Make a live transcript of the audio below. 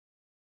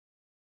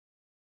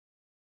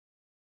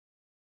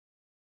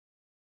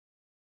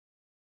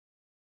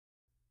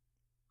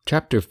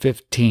Chapter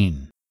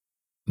 15.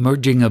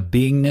 Merging of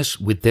beingness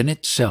within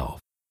itself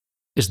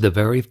is the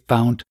very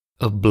fount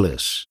of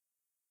bliss.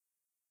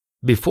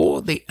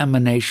 Before the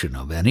emanation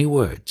of any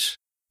words,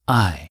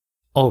 I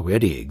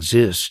already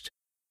exist.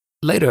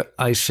 Later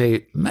I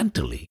say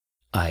mentally,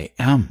 I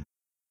am.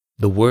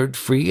 The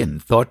word-free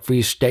and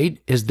thought-free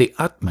state is the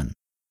Atman.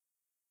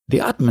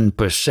 The Atman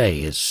per se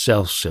is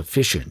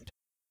self-sufficient,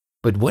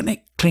 but when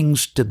it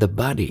clings to the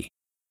body,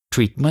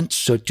 treatments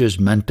such as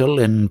mental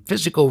and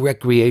physical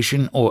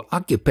recreation or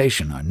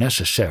occupation are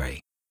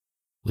necessary.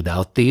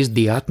 Without these,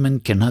 the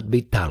Atman cannot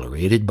be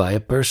tolerated by a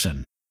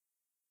person.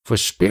 For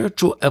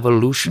spiritual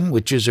evolution,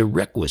 which is a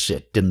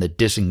requisite in the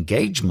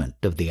disengagement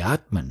of the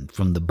Atman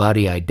from the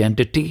body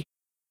identity,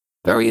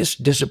 various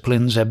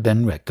disciplines have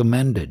been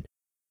recommended.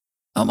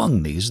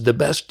 Among these, the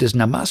best is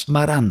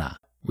namasmarana,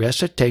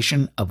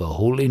 recitation of a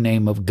holy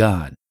name of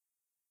God.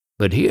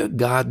 But here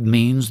God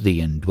means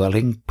the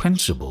indwelling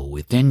principle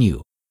within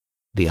you,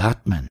 the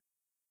Atman,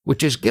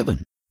 which is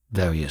given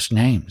various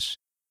names.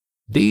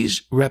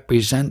 These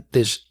represent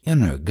this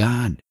inner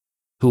God,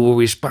 who will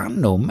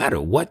respond no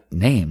matter what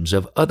names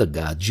of other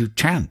gods you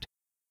chant.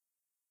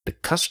 The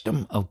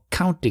custom of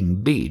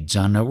counting beads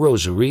on a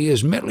rosary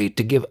is merely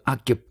to give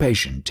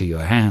occupation to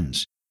your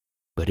hands,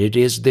 but it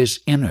is this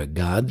inner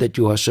God that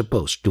you are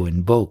supposed to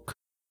invoke.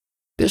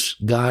 This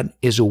God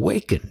is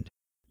awakened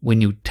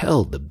when you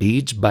tell the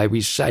beads by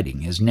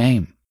reciting his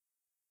name.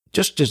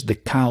 Just as the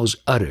cow's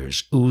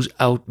udders ooze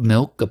out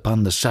milk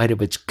upon the sight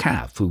of its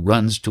calf who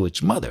runs to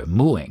its mother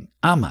mooing,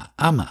 Ama,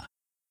 Ama,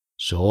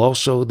 so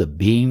also the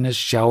beingness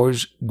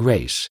showers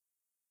grace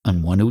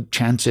on one who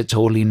chants its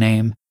holy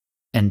name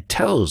and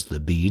tells the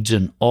beads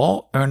in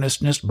all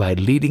earnestness by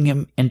leading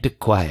him into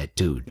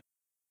quietude.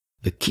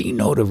 The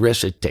keynote of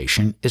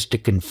recitation is to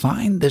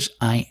confine this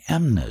I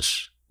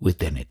amness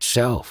within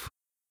itself.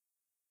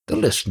 The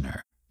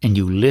listener and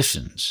you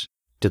listens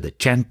to the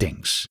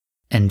chantings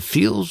and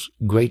feels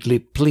greatly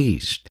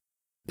pleased.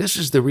 This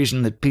is the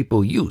reason that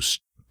people used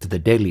to the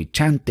daily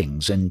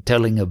chantings and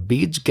telling of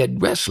beads get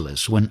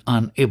restless when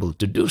unable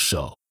to do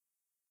so.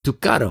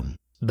 Tukaram,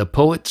 the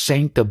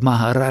poet-saint of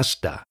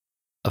Maharashtra,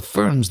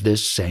 affirms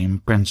this same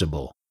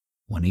principle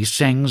when he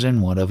sings in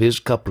one of his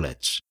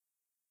couplets,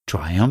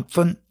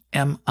 "Triumphant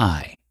am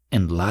I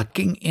in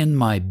locking in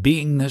my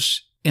beingness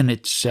in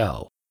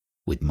itself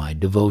with my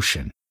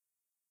devotion.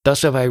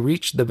 Thus have I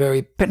reached the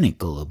very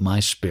pinnacle of my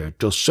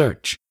spiritual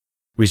search,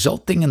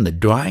 resulting in the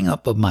drying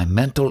up of my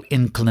mental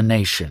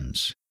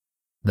inclinations.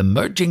 The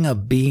merging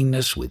of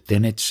beingness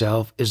within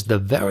itself is the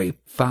very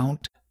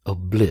fount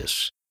of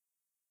bliss."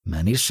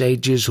 Many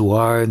sages who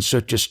are in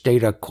such a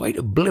state are quite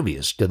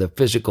oblivious to the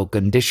physical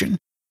condition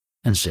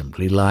and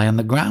simply lie on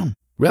the ground,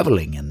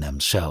 reveling in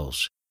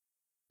themselves.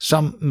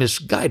 Some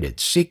misguided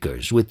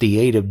seekers, with the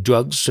aid of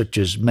drugs such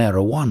as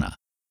marijuana,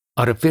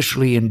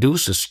 artificially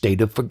induce a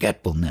state of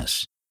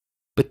forgetfulness.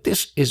 But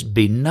this is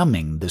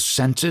benumbing the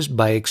senses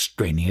by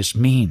extraneous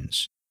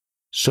means.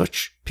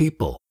 Such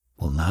people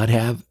will not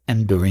have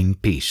enduring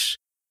peace,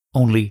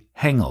 only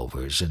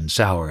hangovers and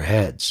sour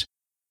heads.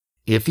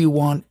 If you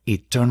want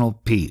eternal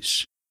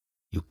peace,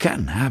 you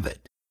can have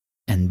it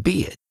and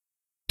be it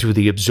through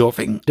the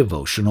absorbing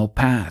devotional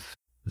path,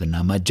 the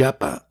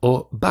Namajapa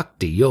or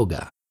Bhakti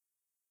Yoga.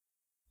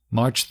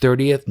 March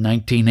 30th,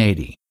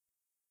 1980.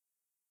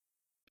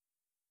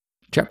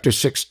 Chapter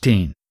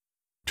 16.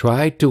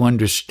 Try to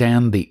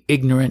understand the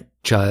ignorant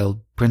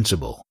child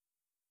principle.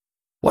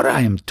 What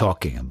I am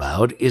talking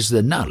about is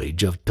the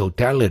knowledge of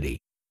totality.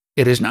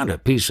 It is not a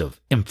piece of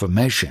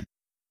information.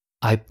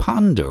 I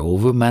ponder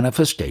over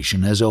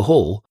manifestation as a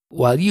whole,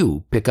 while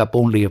you pick up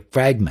only a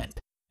fragment,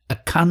 a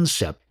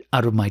concept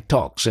out of my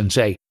talks and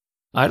say,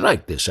 I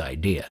like this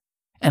idea,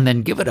 and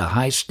then give it a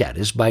high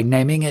status by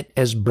naming it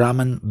as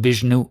Brahman,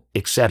 Vishnu,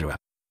 etc.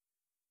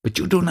 But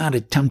you do not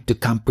attempt to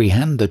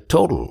comprehend the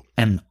total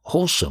and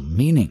wholesome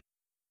meaning.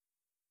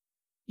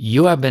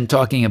 You have been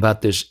talking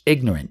about this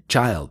ignorant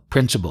child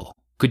principle.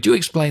 Could you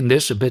explain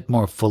this a bit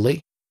more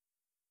fully?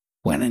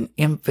 When an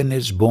infant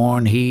is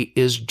born, he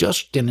is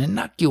just an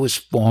innocuous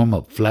form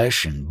of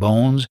flesh and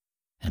bones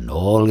and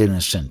all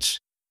innocence.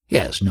 He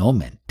has no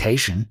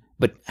mentation,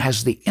 but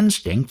has the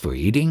instinct for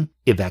eating,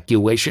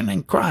 evacuation,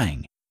 and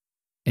crying.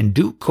 In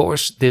due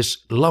course, this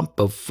lump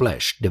of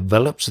flesh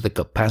develops the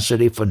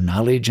capacity for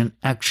knowledge and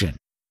action.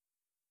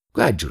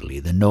 Gradually,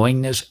 the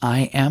knowingness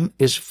I am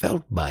is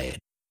felt by it,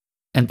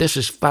 and this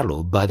is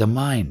followed by the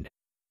mind.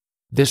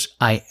 This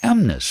I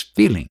amness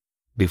feeling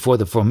before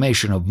the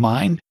formation of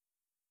mind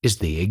is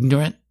the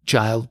ignorant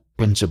child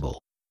principle,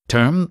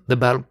 termed the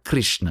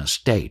Balkrishna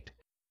state.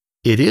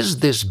 It is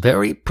this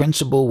very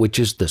principle which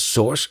is the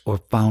source or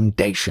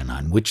foundation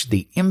on which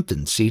the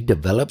infancy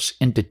develops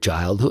into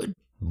childhood,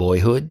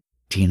 boyhood,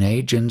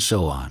 teenage, and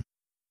so on,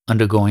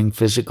 undergoing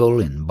physical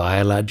and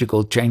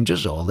biological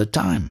changes all the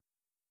time.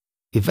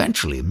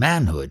 Eventually,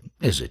 manhood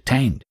is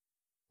attained,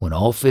 when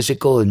all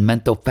physical and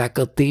mental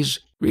faculties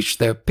reach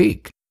their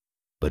peak.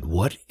 But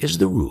what is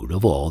the root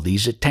of all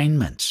these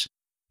attainments?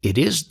 It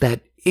is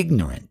that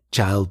ignorant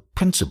child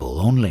principle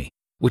only,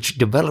 which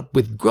develop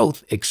with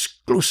growth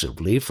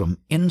exclusively from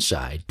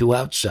inside to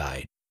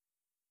outside.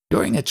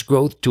 During its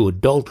growth to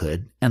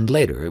adulthood and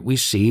later it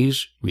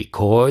receives,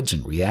 records,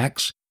 and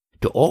reacts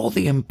to all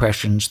the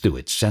impressions through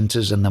its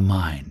senses and the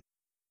mind.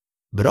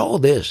 But all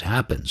this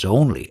happens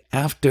only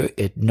after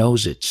it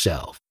knows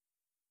itself.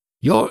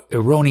 Your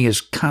erroneous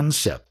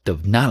concept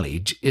of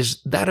knowledge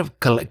is that of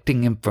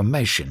collecting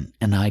information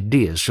and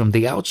ideas from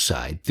the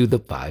outside through the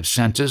 5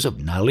 senses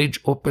of knowledge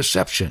or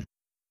perception.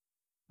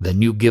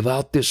 Then you give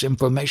out this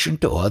information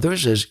to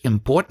others as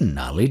important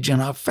knowledge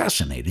and are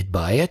fascinated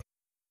by it.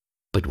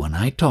 But when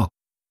I talk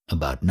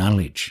about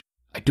knowledge,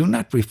 I do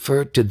not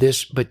refer to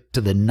this but to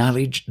the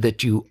knowledge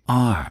that you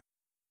are,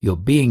 your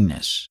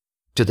beingness,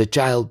 to the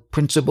child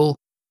principle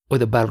or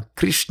the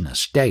Balakrishna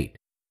state,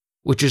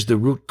 which is the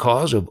root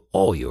cause of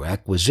all your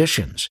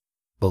acquisitions,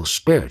 both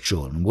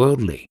spiritual and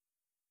worldly.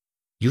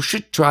 You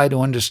should try to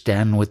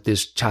understand what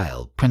this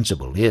child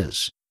principle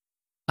is.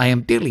 I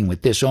am dealing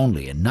with this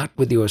only and not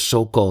with your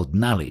so-called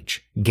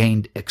knowledge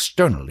gained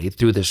externally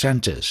through the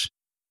senses.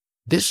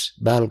 This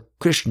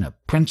Balakrishna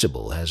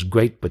principle has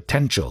great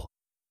potential.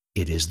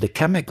 It is the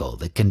chemical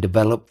that can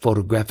develop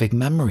photographic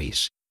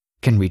memories,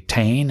 can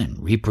retain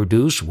and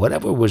reproduce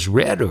whatever was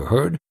read or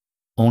heard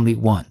only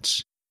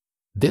once.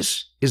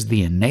 This is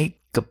the innate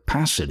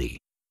capacity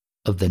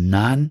of the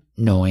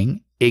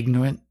non-knowing,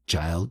 ignorant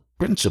child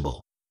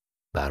principle,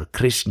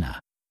 Balakrishna.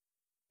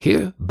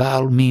 Here,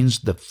 Bal means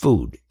the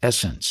food,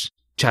 essence,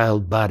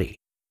 child body,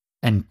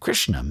 and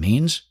Krishna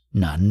means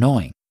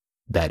non-knowing,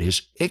 that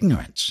is,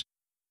 ignorance.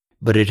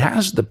 But it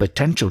has the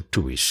potential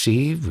to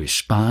receive,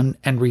 respond,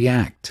 and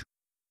react.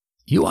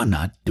 You are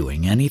not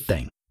doing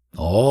anything.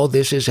 All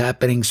this is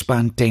happening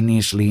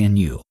spontaneously in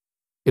you.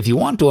 If you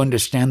want to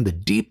understand the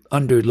deep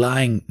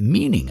underlying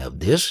meaning of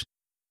this,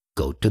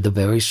 go to the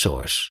very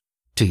source,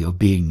 to your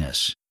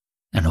beingness,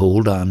 and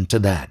hold on to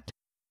that.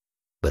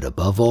 But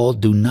above all,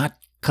 do not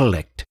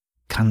collect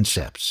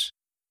concepts.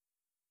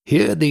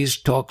 Here these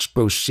talks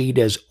proceed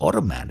as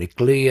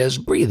automatically as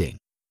breathing.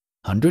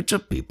 Hundreds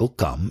of people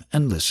come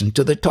and listen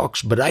to the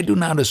talks, but I do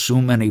not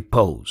assume any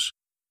pose.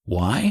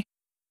 Why?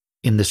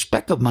 In the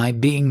speck of my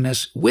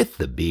beingness with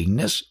the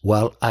beingness,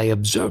 while I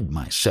observed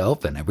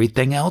myself and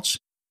everything else,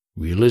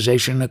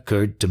 realization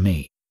occurred to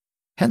me.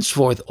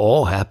 Henceforth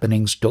all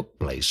happenings took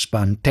place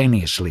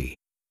spontaneously.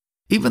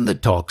 Even the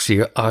talks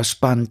here are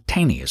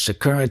spontaneous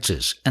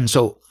occurrences, and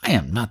so I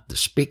am not the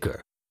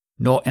speaker,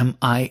 nor am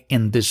I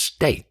in this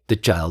state the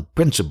child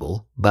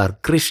principle,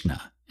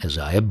 Balakrishna, as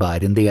I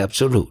abide in the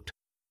Absolute.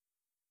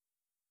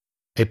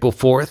 April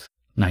 4th,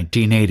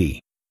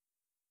 1980.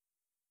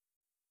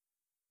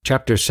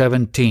 Chapter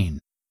 17.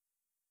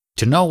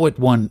 To know what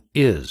one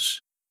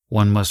is,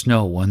 one must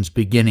know one's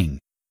beginning.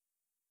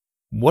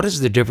 What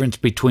is the difference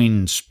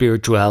between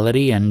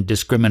spirituality and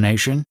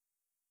discrimination?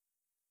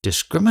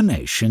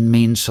 Discrimination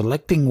means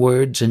selecting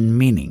words and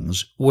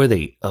meanings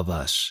worthy of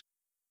us.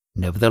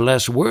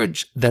 Nevertheless,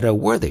 words that are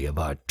worthy of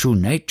our true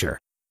nature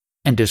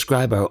and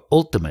describe our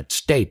ultimate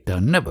state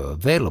are never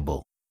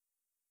available.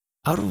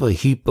 Out of a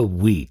heap of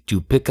wheat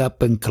you pick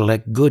up and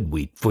collect good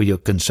wheat for your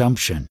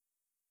consumption,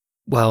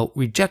 while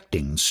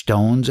rejecting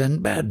stones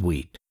and bad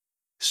wheat.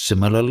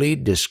 Similarly,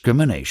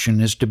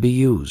 discrimination is to be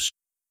used.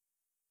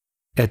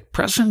 At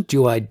present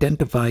you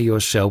identify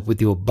yourself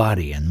with your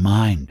body and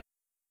mind.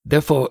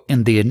 Therefore,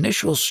 in the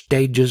initial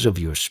stages of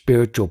your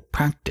spiritual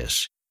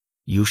practice,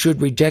 you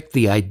should reject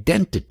the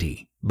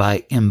identity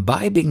by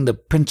imbibing the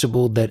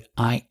principle that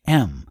I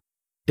am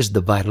is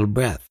the vital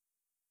breath,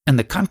 and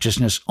the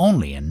consciousness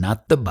only and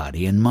not the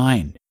body and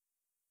mind.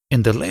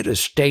 In the later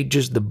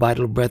stages, the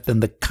vital breath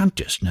and the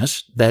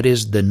consciousness, that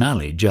is, the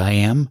knowledge I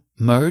am,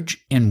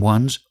 merge in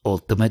one's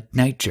ultimate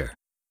nature,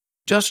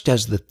 just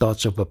as the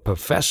thoughts of a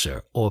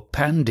professor or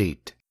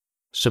pandit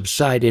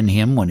subside in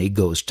him when he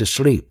goes to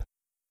sleep.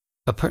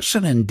 A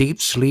person in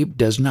deep sleep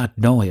does not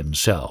know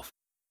himself,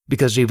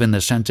 because even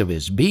the sense of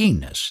his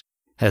beingness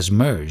has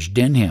merged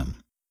in him.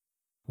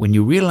 When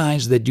you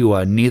realize that you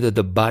are neither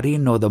the body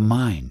nor the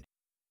mind,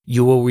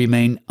 you will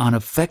remain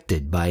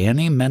unaffected by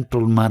any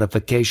mental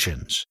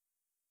modifications.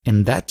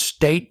 In that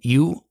state,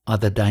 you are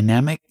the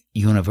dynamic,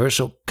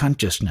 universal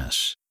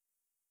consciousness.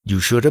 You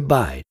should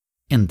abide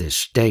in this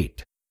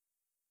state.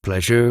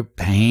 Pleasure,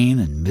 pain,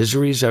 and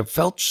miseries are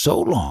felt so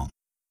long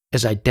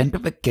as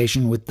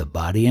identification with the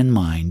body and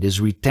mind is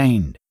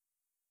retained.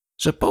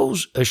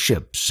 Suppose a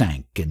ship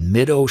sank in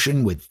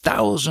mid-ocean with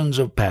thousands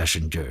of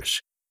passengers.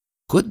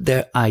 Could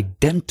their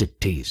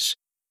identities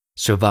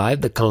survive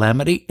the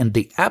calamity in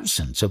the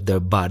absence of their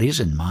bodies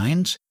and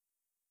minds?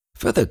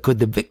 Further, could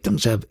the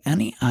victims have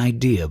any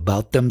idea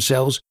about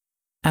themselves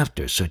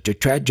after such a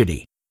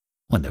tragedy,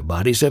 when their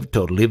bodies have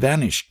totally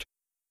vanished?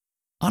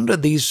 Under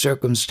these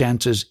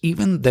circumstances,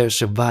 even their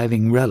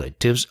surviving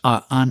relatives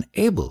are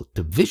unable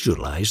to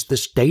visualize the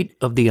state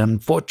of the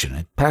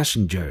unfortunate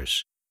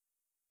passengers.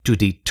 To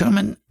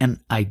determine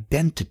an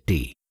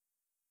identity,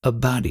 a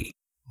body,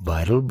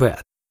 vital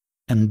breath,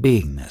 and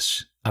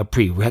beingness are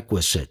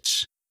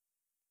prerequisites.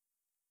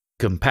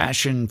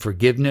 compassion,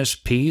 forgiveness,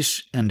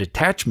 peace, and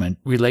attachment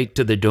relate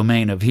to the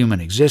domain of human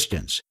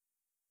existence.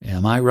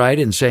 Am I right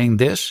in saying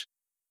this?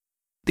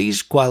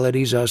 These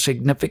qualities are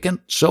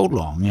significant so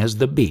long as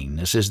the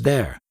beingness is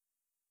there,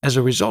 as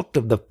a result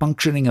of the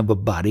functioning of a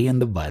body and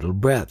the vital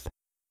breath.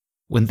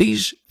 When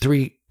these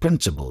three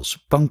principles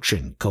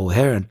function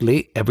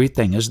coherently,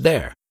 everything is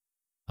there.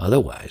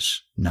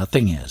 Otherwise,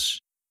 nothing is.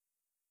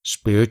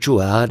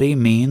 Spirituality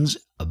means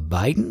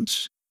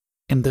abidance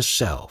in the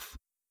self.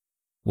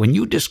 When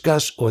you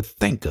discuss or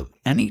think of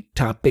any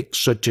topic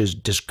such as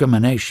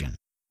discrimination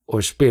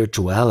or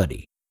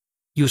spirituality,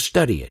 you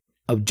study it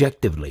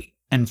objectively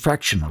and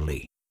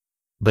fractionally.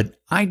 But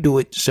I do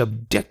it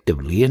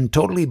subjectively and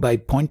totally by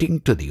pointing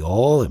to the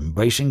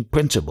all-embracing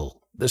principle,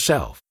 the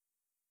self.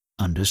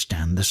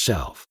 Understand the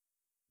self.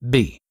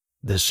 Be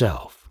the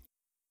self.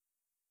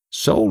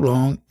 So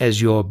long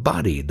as your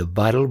body, the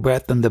vital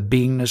breath, and the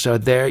beingness are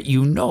there,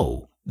 you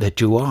know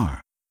that you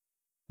are.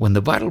 When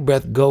the vital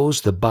breath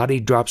goes, the body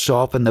drops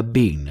off and the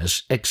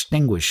beingness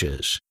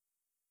extinguishes.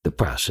 The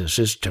process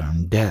is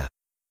termed death.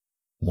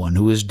 One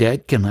who is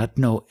dead cannot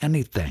know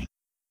anything.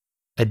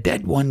 A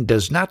dead one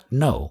does not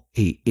know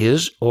he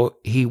is or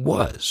he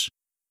was.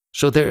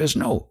 So there is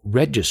no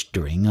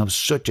registering of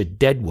such a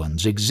dead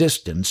one's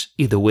existence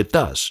either with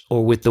us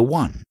or with the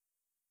One.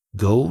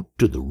 Go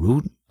to the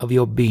root of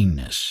your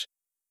beingness.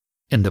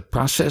 In the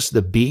process,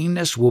 the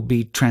beingness will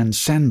be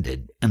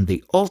transcended and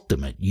the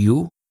ultimate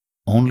you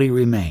only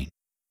remain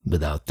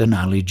without the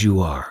knowledge you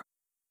are.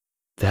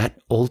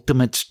 That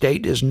ultimate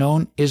state is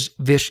known as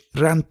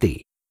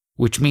Vishranti,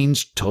 which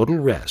means total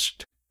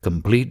rest,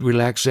 complete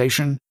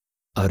relaxation,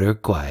 utter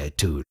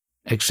quietude,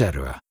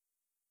 etc.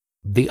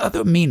 The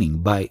other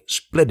meaning by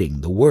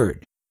splitting the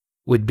word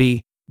would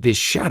be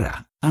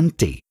Vishara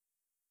Anti,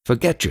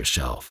 forget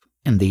yourself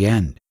in the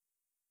end.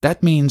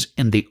 That means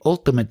in the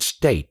ultimate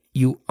state,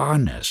 you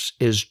are-ness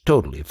is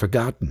totally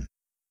forgotten.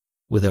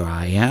 Whether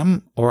I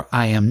am or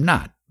I am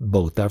not,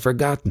 both are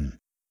forgotten.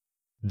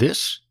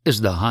 This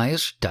is the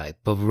highest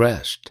type of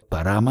rest,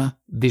 Parama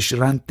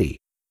Vishranti.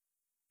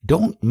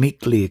 Don't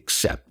meekly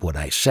accept what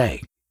I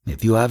say.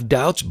 If you have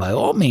doubts, by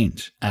all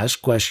means,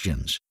 ask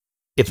questions.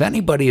 If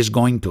anybody is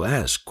going to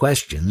ask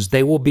questions,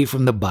 they will be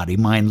from the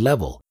body-mind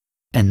level,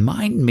 and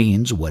mind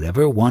means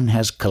whatever one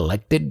has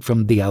collected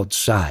from the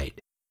outside.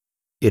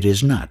 It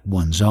is not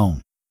one's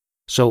own.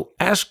 So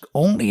ask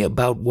only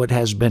about what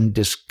has been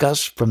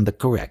discussed from the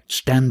correct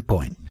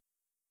standpoint.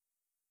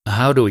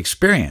 How to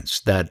experience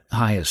that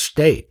highest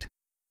state?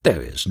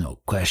 There is no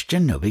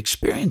question of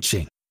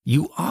experiencing.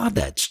 You are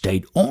that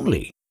state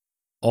only.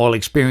 All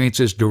experience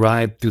is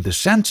derived through the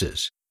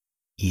senses.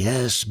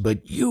 Yes,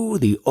 but you,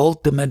 the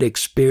ultimate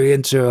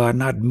experiencer, are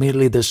not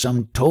merely the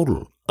sum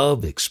total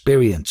of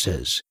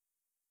experiences.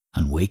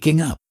 On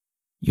waking up,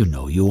 you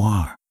know you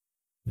are.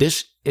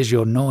 This is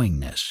your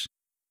knowingness.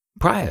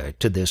 Prior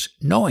to this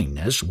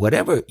knowingness,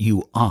 whatever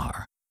you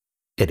are,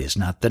 it is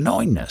not the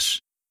knowingness.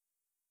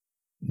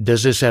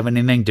 Does this have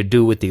anything to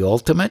do with the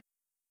ultimate?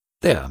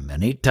 There are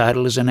many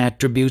titles and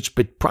attributes,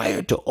 but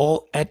prior to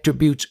all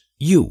attributes,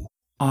 you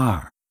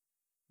are.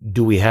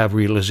 Do we have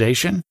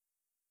realization?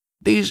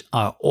 These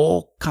are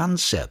all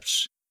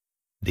concepts.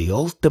 The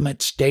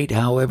ultimate state,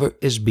 however,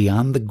 is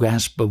beyond the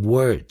grasp of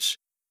words.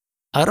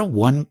 Out of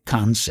one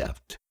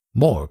concept,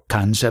 more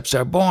concepts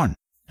are born,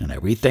 and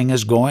everything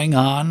is going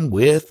on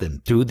with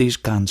and through these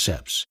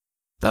concepts.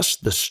 Thus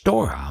the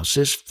storehouse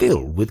is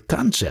filled with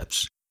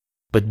concepts.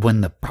 But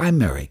when the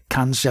primary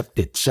concept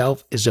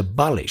itself is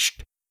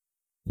abolished,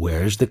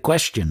 where is the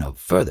question of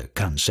further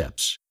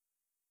concepts?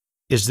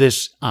 Is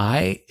this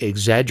I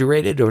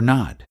exaggerated or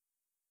not?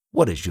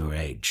 What is your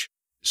age?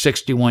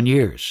 61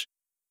 years.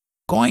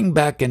 Going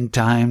back in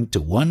time to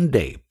one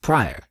day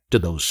prior to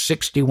those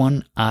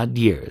 61 odd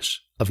years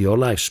of your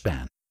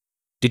lifespan,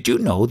 did you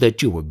know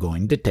that you were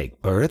going to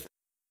take birth?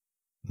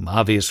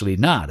 Obviously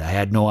not. I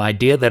had no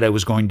idea that I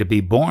was going to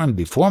be born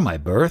before my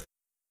birth.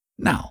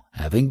 Now,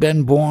 having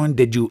been born,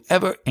 did you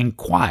ever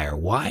inquire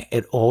why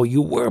at all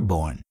you were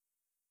born?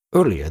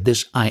 Earlier,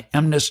 this I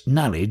amness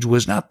knowledge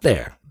was not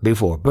there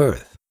before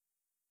birth.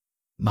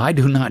 I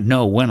do not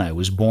know when I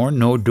was born,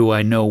 nor do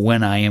I know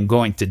when I am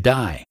going to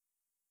die.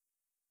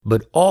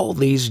 But all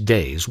these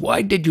days,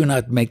 why did you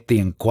not make the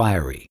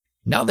inquiry?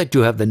 Now that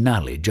you have the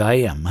knowledge I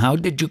am, how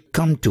did you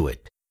come to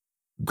it?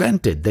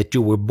 Granted that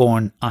you were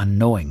born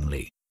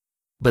unknowingly,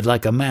 but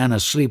like a man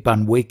asleep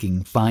on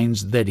waking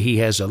finds that he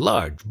has a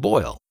large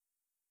boil,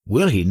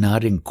 will he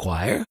not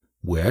inquire,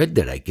 where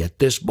did I get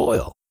this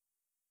boil?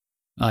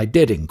 I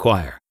did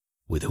inquire.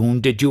 With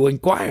whom did you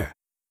inquire?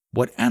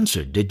 What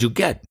answer did you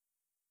get?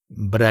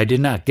 But I did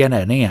not get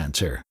any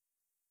answer.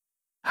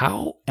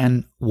 How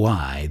and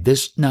why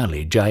this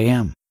knowledge I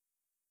am?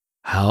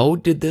 How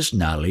did this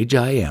knowledge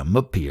I am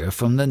appear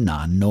from the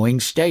non-knowing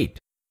state?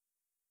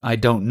 I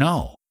don't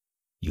know.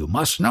 You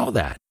must know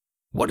that.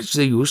 What is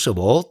the use of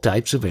all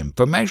types of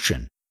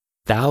information?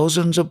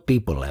 Thousands of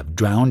people have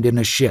drowned in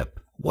a ship.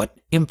 What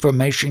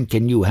information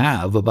can you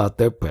have about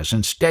their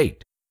present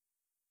state?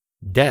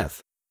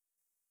 Death.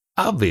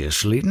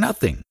 Obviously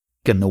nothing.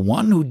 Can the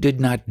one who did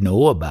not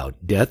know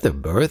about death or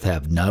birth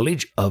have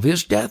knowledge of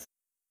his death?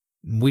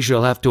 We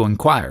shall have to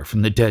inquire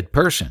from the dead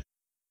person.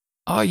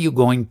 Are you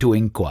going to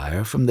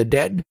inquire from the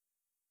dead?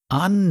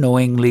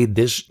 Unknowingly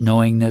this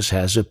knowingness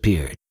has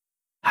appeared.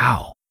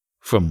 How?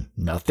 From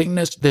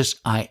nothingness this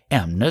I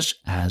amness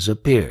has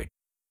appeared.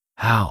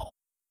 How?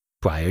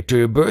 Prior to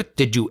your birth,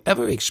 did you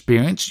ever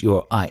experience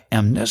your I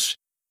amness?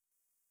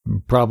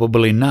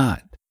 Probably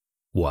not.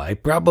 Why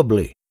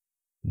probably?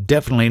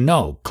 Definitely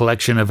no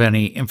collection of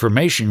any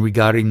information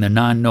regarding the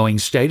non-knowing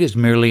state is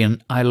merely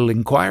an idle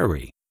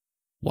inquiry.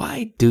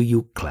 Why do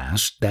you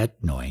clasp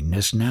that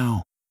knowingness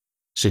now?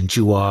 Since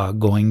you are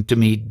going to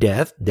meet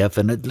death,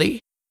 definitely.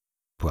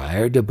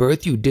 Prior to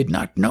birth you did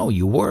not know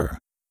you were.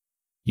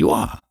 You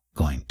are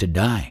going to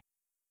die.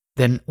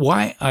 Then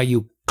why are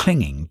you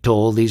clinging to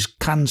all these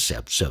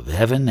concepts of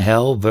heaven,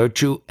 hell,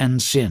 virtue,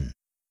 and sin?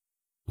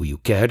 Will you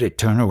care to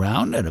turn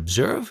around and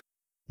observe,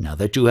 now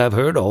that you have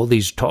heard all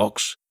these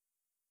talks?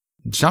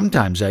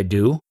 Sometimes I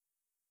do.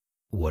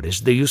 What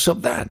is the use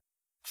of that?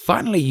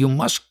 Finally, you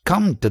must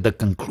come to the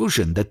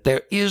conclusion that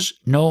there is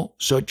no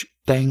such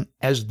thing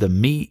as the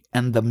me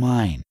and the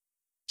mine.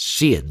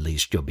 See at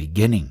least your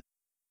beginning.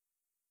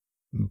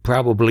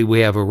 Probably we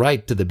have a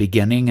right to the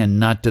beginning and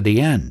not to the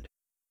end.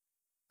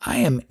 I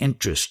am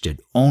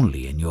interested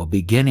only in your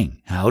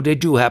beginning. How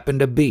did you happen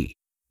to be?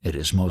 It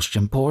is most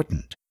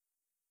important.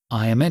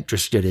 I am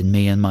interested in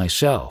me and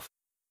myself.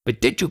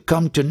 But did you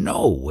come to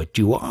know what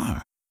you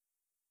are?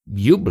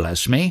 You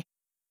bless me.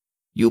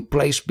 You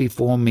place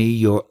before me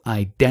your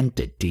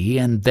identity,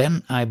 and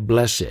then I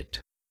bless it.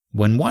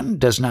 When one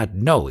does not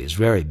know his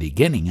very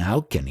beginning,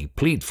 how can he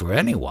plead for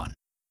anyone?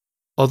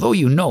 Although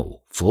you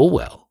know full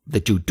well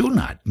that you do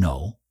not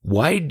know,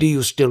 why do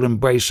you still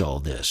embrace all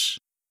this?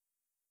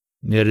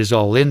 It is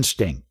all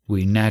instinct.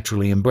 We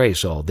naturally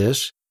embrace all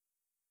this.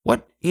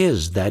 What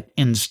is that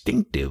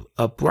instinctive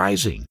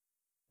uprising?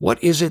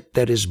 What is it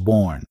that is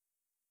born?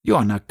 You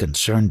are not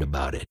concerned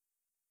about it.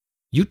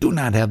 You do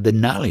not have the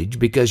knowledge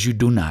because you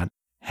do not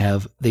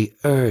have the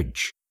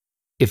urge.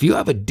 If you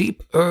have a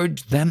deep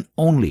urge, then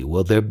only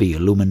will there be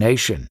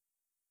illumination.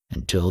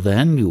 Until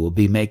then, you will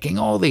be making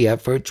all the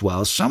efforts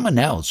while someone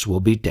else will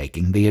be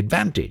taking the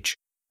advantage,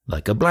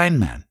 like a blind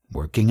man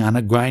working on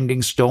a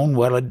grinding stone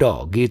while a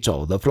dog eats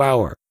all the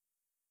flour.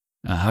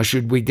 How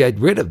should we get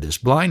rid of this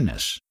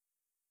blindness?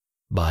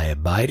 By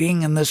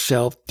abiding in the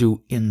self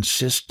through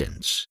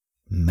insistence.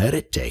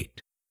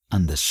 Meditate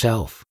on the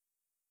self.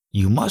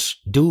 You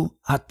must do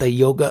Hatha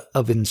Yoga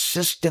of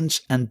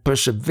insistence and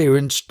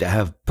perseverance to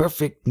have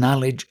perfect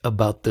knowledge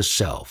about the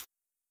self.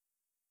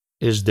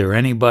 Is there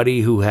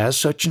anybody who has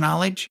such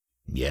knowledge?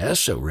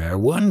 Yes, a rare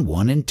one,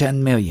 1 in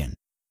 10 million.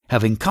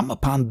 Having come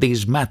upon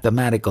these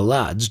mathematical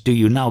odds, do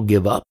you now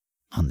give up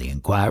on the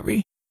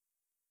inquiry?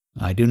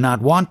 I do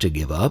not want to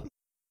give up.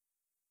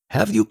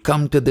 Have you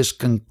come to this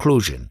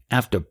conclusion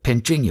after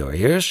pinching your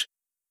ears?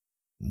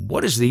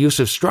 What is the use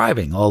of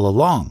striving all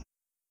along?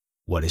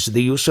 What is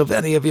the use of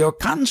any of your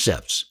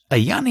concepts?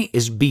 A jnani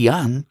is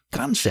beyond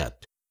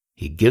concept.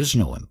 He gives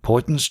no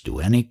importance to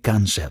any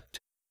concept.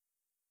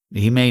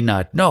 He may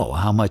not know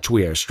how much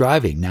we are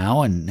striving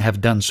now and have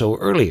done so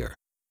earlier.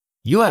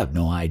 You have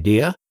no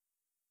idea.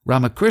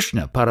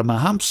 Ramakrishna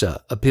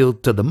Paramahamsa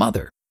appealed to the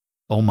mother.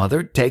 O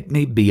mother, take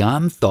me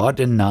beyond thought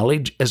and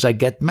knowledge as I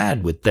get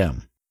mad with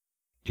them.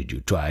 Did you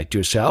try it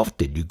yourself?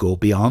 Did you go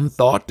beyond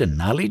thought and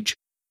knowledge?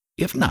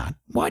 If not,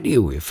 why do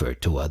you refer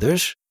to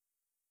others?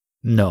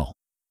 No.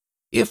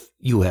 If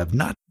you have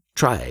not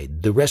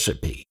tried the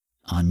recipe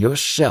on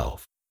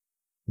yourself,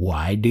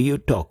 why do you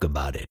talk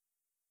about it?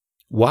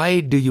 Why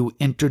do you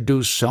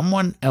introduce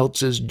someone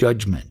else's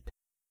judgment?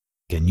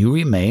 Can you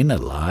remain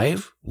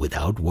alive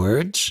without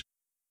words?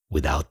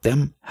 Without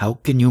them, how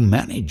can you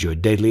manage your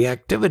daily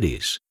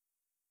activities?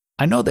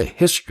 I know the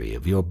history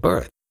of your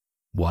birth,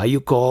 why you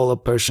call a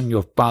person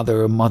your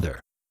father or mother.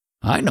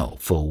 I know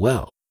full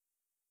well.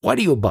 Why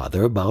do you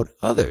bother about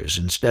others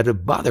instead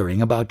of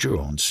bothering about your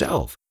own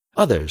self?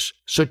 Others,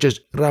 such as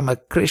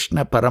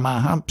Ramakrishna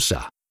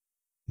Paramahamsa.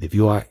 If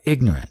you are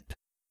ignorant,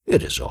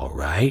 it is all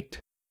right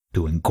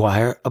to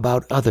inquire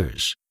about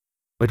others.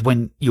 But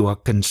when you are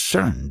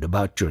concerned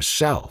about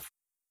yourself,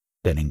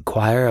 then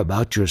inquire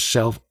about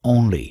yourself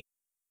only.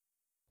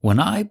 When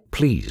I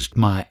pleased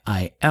my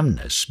I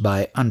amness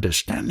by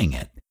understanding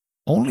it,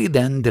 only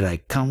then did I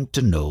come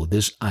to know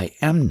this I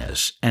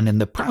amness, and in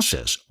the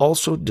process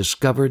also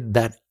discovered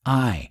that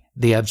I,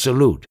 the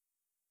Absolute,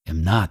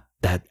 am not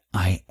that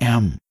I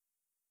am.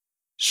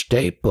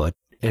 Stay put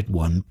at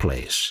one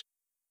place.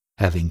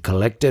 Having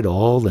collected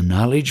all the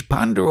knowledge,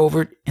 ponder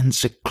over it in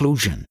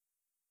seclusion.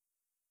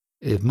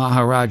 If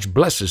Maharaj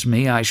blesses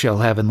me, I shall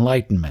have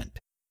enlightenment.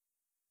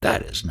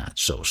 That is not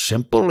so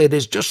simple. It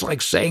is just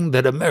like saying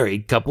that a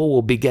married couple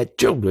will beget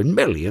children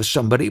merely if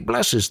somebody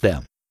blesses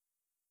them.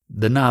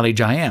 The knowledge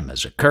I am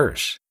is a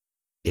curse.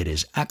 It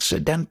is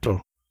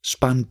accidental,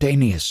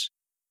 spontaneous.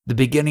 The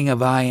beginning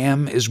of I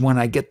am is when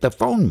I get the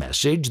phone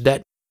message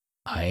that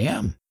I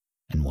am.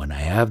 And when I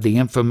have the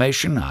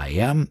information I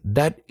am,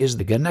 that is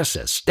the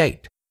Ganesha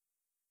state.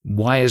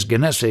 Why is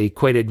Ganesha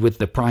equated with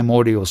the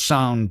primordial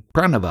sound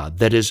pranava,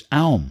 that is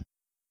Aum?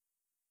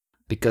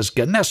 Because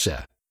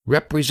Ganesha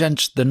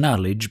represents the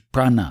knowledge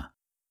prana,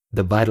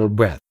 the vital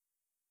breath.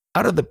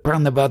 Out of the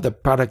pranava, the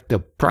product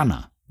of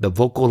prana, the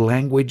vocal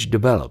language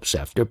develops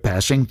after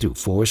passing through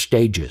 4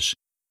 stages.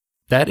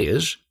 That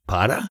is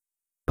para,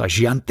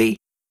 pashyanti,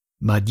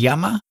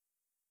 madhyama,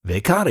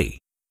 vekhari.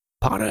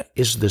 Para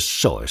is the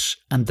source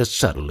and the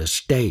subtlest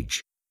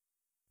stage.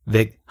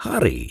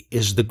 Vekhari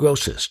is the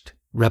grossest,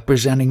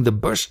 representing the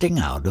bursting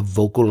out of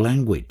vocal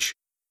language.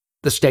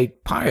 The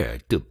state prior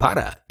to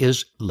para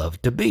is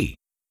love to be,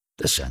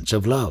 the sense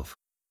of love,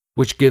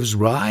 which gives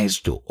rise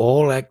to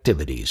all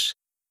activities.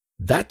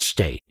 That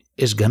state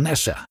is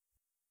Ganesha.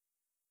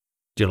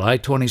 July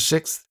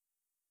 26,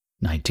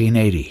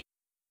 1980.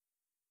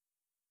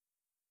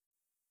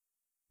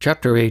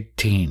 Chapter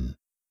 18.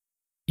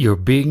 Your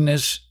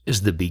beingness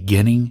is the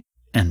beginning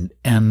and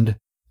end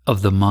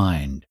of the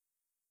mind.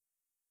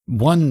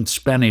 One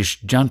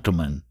Spanish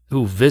gentleman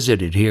who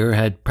visited here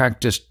had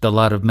practiced a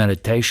lot of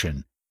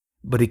meditation,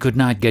 but he could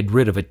not get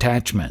rid of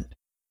attachment.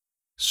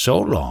 So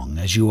long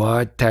as you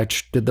are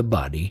attached to the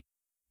body,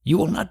 you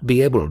will not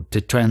be able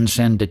to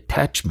transcend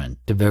attachment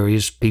to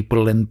various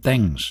people and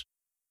things.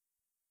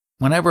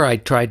 Whenever I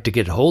try to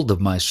get hold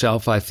of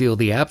myself, I feel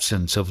the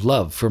absence of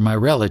love for my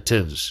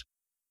relatives.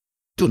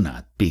 Do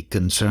not be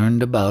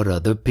concerned about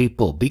other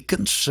people. Be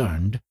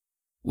concerned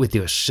with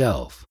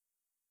yourself.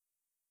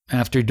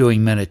 After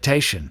doing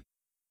meditation,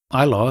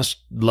 I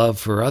lost love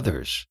for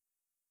others.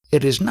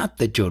 It is not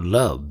that your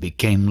love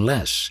became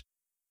less.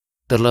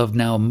 The love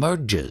now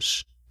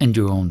merges in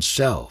your own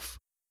self.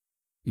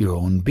 Your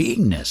own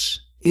beingness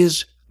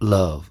is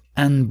love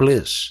and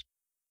bliss.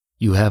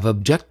 You have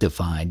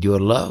objectified your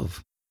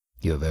love.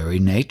 Your very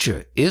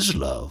nature is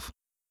love.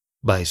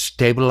 By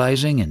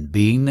stabilizing in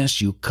beingness,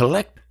 you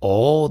collect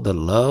all the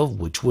love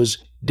which was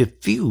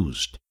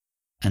diffused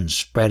and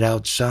spread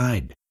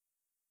outside.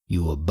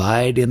 You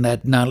abide in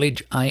that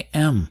knowledge, I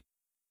am.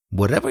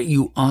 Whatever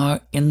you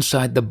are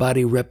inside the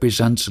body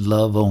represents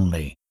love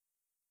only.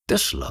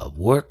 This love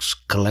works,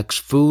 collects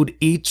food,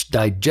 eats,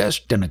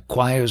 digests, and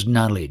acquires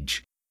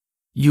knowledge.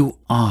 You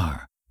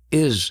are,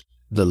 is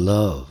the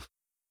love,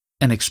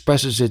 and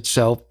expresses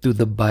itself through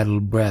the vital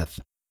breath.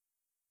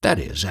 That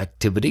is,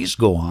 activities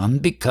go on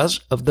because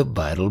of the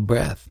vital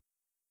breath.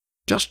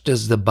 Just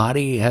as the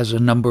body has a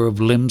number of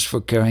limbs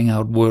for carrying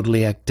out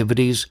worldly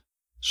activities,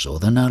 so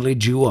the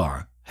knowledge you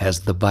are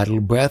has the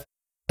vital breath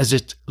as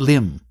its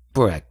limb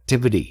for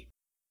activity.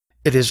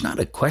 It is not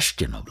a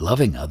question of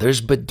loving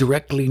others, but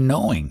directly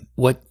knowing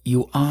what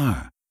you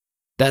are.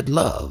 That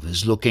love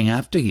is looking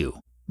after you.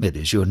 It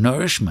is your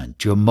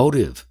nourishment, your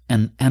motive,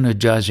 and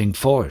energizing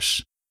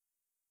force.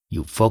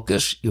 You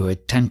focus your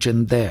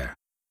attention there.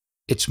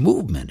 Its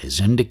movement is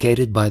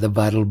indicated by the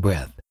vital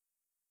breath.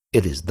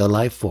 It is the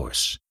life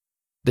force.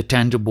 The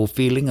tangible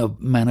feeling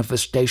of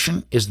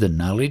manifestation is the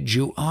knowledge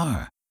you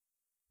are.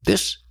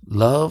 This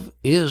love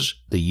is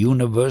the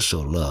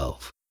universal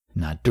love,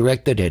 not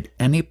directed at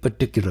any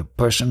particular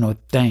person or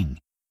thing.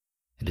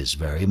 It is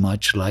very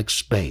much like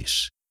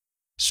space.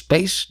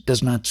 Space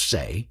does not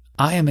say,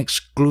 I am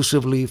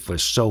exclusively for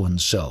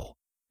so-and-so.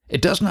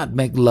 It does not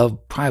make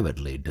love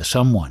privately to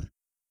someone.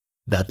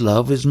 That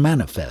love is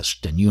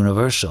manifest and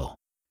universal.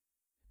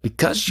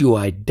 Because you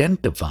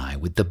identify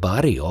with the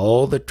body,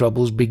 all the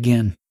troubles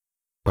begin.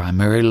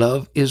 Primary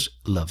love is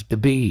love to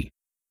be.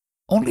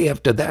 Only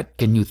after that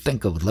can you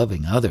think of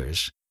loving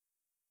others.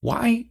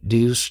 Why do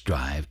you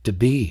strive to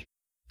be?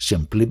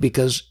 Simply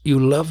because you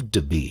love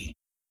to be.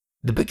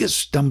 The biggest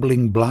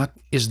stumbling block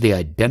is the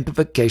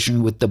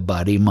identification with the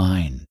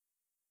body-mind.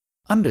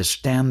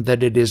 Understand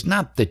that it is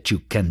not that you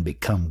can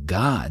become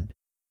God.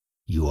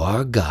 You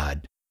are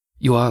God.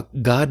 You are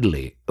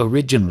godly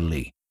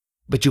originally,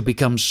 but you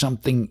become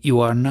something you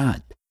are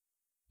not.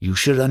 You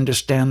should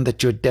understand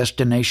that your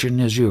destination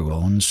is your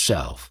own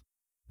self,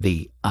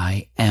 the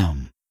I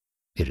am.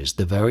 It is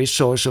the very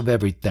source of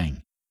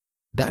everything.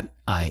 That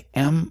I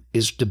am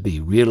is to be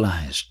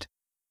realized.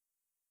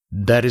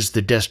 That is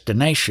the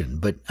destination,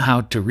 but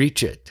how to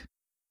reach it?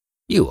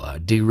 You are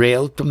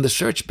derailed from the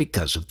search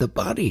because of the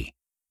body.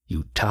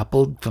 You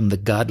toppled from the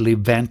godly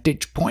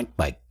vantage point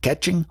by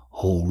catching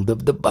hold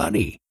of the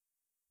body.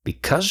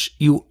 Because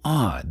you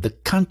are, the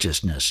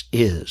consciousness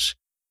is.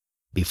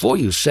 Before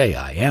you say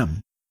I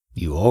am,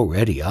 you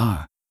already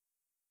are.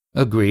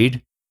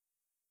 Agreed?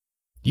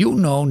 You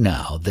know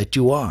now that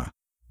you are.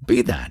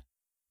 Be that.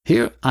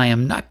 Here I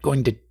am not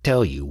going to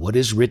tell you what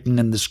is written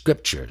in the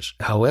scriptures,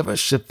 however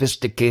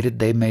sophisticated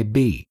they may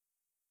be.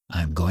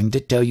 I am going to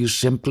tell you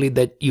simply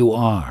that you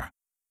are.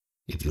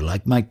 If you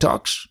like my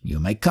talks, you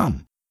may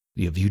come.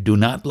 If you do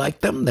not like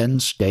them, then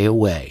stay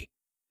away.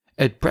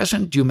 At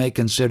present, you may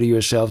consider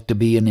yourself to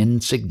be an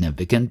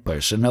insignificant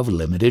person of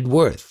limited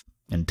worth,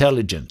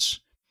 intelligence.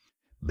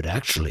 But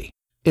actually,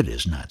 it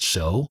is not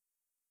so.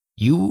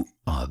 You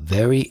are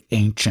very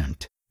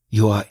ancient.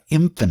 You are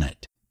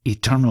infinite,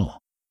 eternal.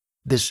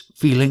 This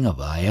feeling of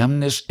I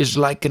amness is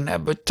like an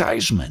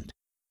advertisement.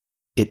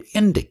 It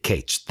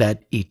indicates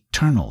that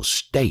eternal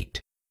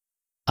state.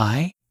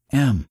 I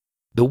am,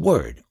 the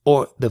word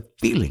or the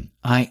feeling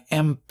I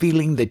am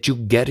feeling that you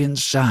get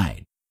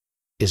inside,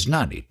 is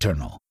not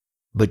eternal,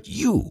 but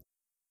you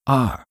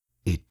are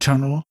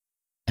eternal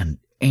and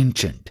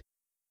ancient.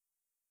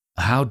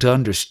 How to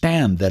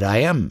understand that I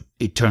am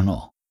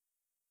eternal?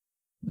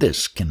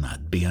 This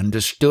cannot be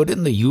understood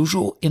in the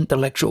usual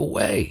intellectual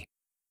way.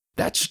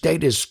 That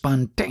state is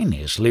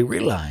spontaneously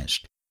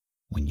realized.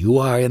 When you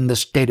are in the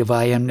state of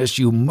I amness,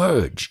 you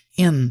merge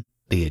in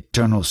the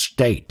eternal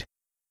state.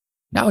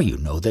 Now you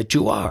know that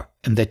you are,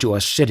 and that you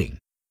are sitting.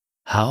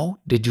 How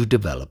did you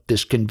develop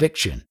this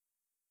conviction?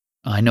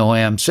 I know I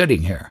am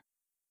sitting here.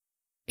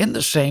 In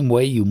the same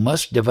way, you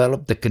must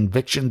develop the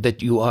conviction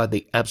that you are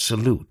the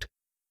Absolute.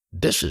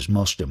 This is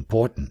most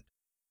important.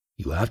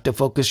 You have to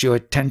focus your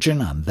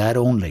attention on that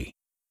only.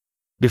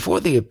 Before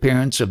the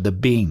appearance of the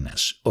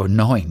beingness or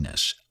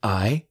knowingness,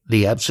 I,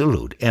 the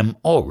Absolute, am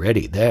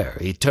already there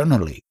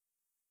eternally.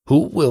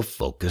 Who will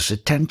focus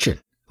attention?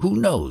 Who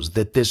knows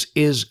that this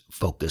is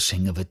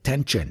focusing of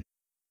attention?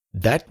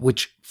 That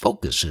which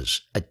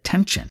focuses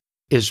attention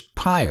is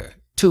prior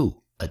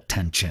to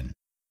attention.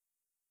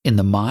 In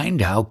the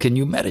mind, how can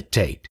you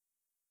meditate?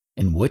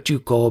 In what you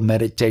call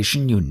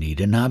meditation, you need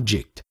an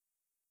object.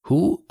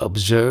 Who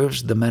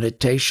observes the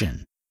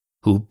meditation?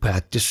 Who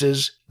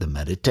practices the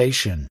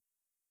meditation?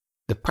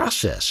 The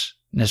process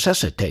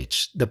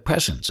necessitates the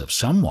presence of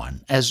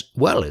someone as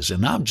well as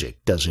an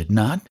object, does it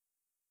not?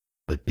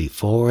 But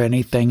before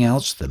anything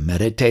else, the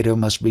meditator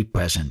must be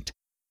present.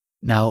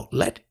 Now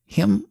let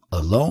him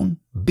alone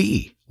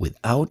be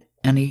without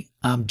any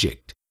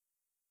object.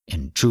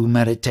 In true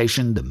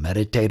meditation, the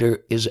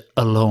meditator is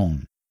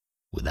alone,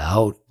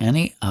 without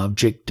any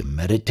object to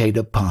meditate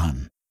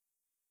upon.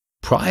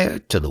 Prior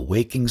to the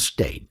waking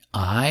state,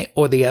 I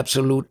or the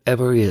Absolute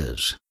ever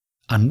is.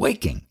 On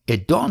waking,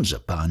 it dawns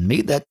upon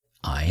me that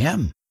I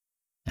am,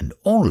 and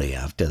only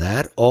after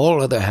that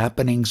all other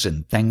happenings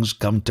and things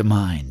come to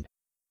mind.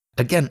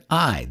 Again,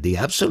 I, the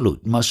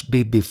Absolute, must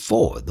be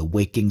before the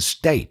waking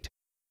state.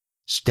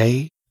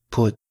 Stay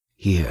put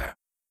here.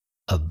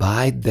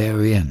 Abide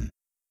therein.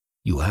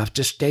 You have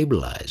to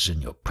stabilize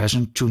in your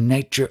present true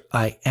nature,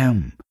 I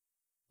am.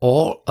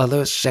 All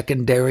other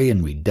secondary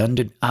and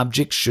redundant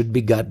objects should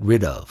be got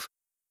rid of.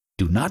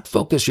 Do not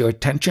focus your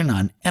attention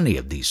on any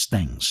of these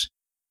things.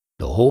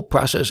 The whole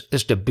process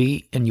is to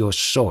be in your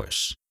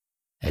source.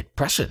 At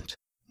present,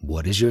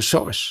 what is your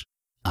source?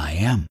 I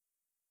am.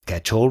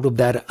 Catch hold of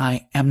that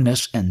I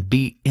amness and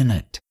be in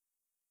it.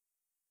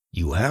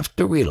 You have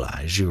to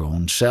realize your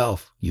own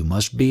self. You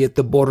must be at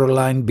the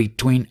borderline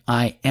between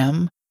I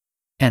am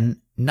and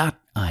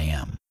not I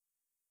am.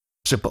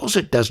 Suppose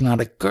it does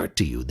not occur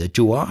to you that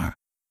you are.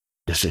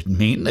 Does it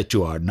mean that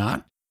you are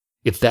not?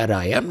 If that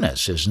I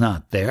amness is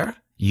not there,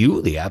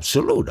 you, the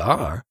Absolute,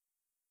 are.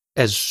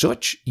 As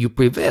such, you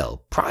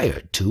prevail prior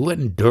to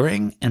and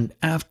during and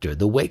after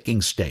the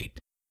waking state.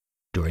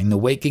 During the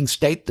waking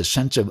state, the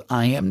sense of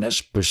I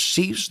amness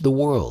perceives the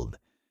world,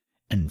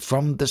 and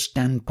from the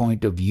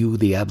standpoint of you,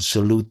 the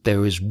Absolute,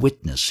 there is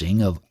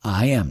witnessing of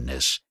I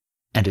amness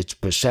and its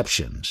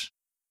perceptions.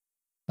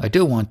 I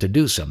do want to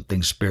do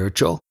something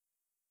spiritual.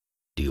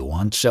 Do you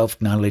want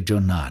self-knowledge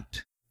or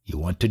not? You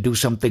want to do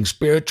something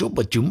spiritual,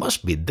 but you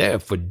must be there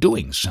for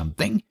doing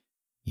something.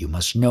 You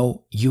must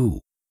know you.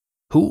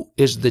 Who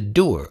is the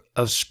doer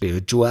of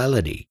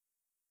spirituality?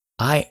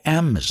 I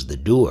am is the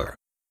doer.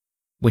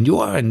 When you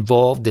are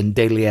involved in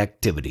daily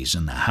activities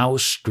in the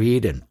house,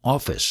 street, and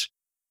office,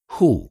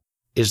 who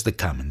is the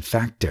common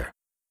factor?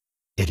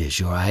 It is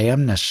your I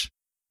amness.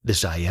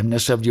 This I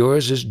amness of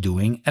yours is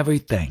doing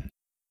everything.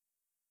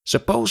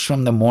 Suppose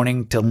from the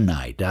morning till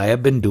night I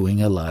have been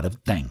doing a lot of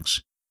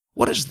things.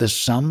 What is the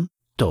sum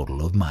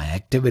total of my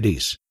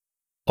activities?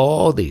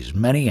 All these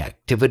many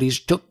activities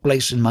took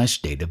place in my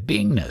state of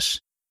beingness.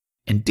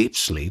 In deep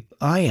sleep,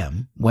 I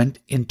am went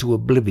into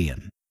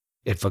oblivion.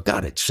 It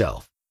forgot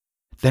itself.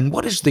 Then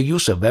what is the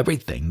use of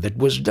everything that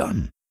was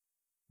done?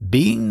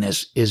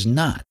 Beingness is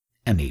not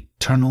an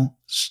eternal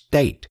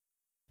state.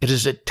 It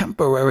is a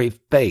temporary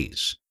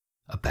phase,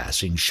 a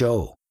passing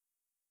show.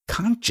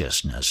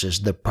 Consciousness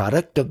is the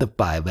product of the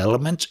five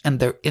elements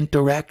and their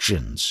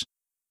interactions.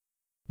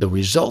 The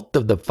result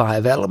of the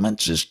five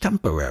elements is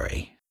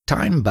temporary,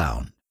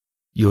 time-bound.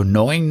 Your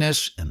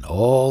knowingness and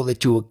all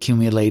that you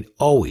accumulate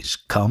always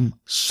come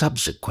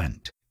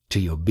subsequent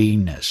to your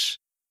beingness.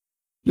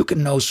 You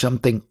can know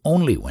something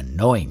only when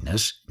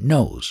knowingness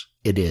knows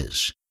it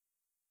is.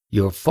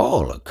 Your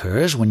fall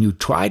occurs when you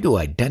try to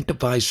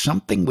identify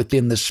something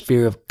within the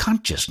sphere of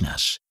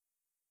consciousness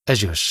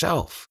as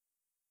yourself.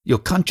 Your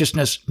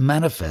consciousness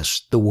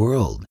manifests the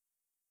world.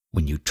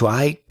 When you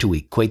try to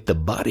equate the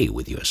body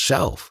with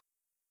yourself,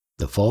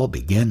 the fall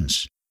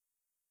begins.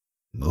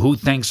 Who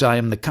thinks I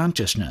am the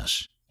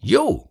consciousness?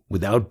 You.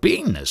 Without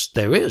beingness,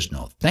 there is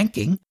no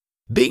thinking.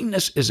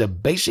 Beingness is a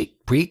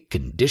basic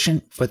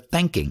precondition for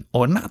thinking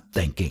or not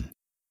thinking.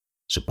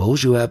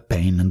 Suppose you have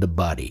pain in the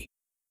body.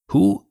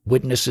 Who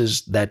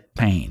witnesses that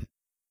pain?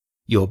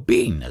 Your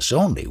beingness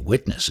only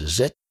witnesses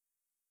it.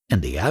 In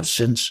the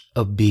absence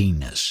of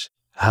beingness,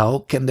 how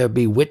can there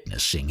be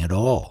witnessing at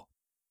all?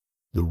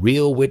 The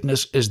real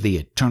witness is the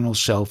eternal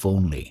self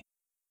only.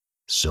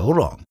 So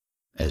long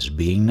as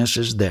beingness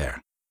is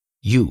there,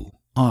 you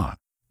are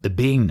the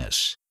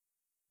beingness.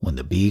 When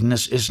the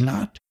beingness is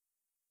not,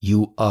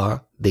 you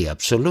are the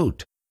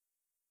absolute.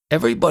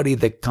 Everybody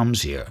that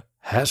comes here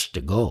has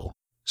to go.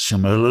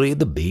 Similarly,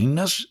 the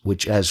beingness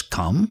which has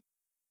come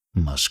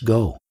must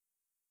go.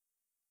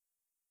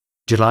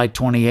 July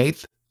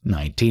 28,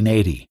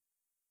 1980.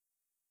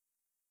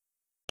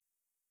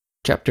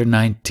 Chapter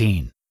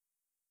 19.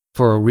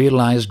 For a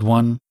realized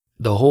one,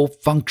 the whole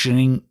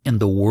functioning in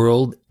the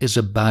world is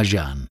a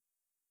bhajan.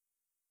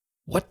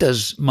 What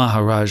does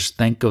Maharaj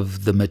think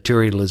of the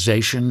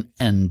materialization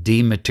and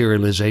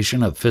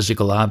dematerialization of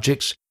physical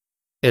objects,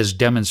 as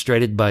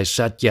demonstrated by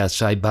Satya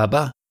Sai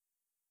Baba?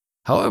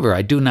 However,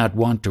 I do not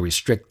want to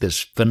restrict this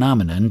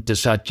phenomenon to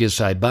Satya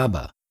Sai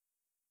Baba.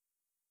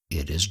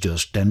 It is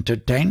just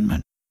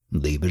entertainment.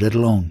 Leave it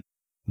alone.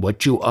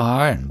 What you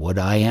are and what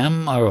I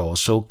am are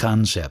also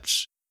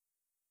concepts.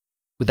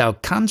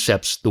 Without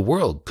concepts, the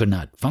world could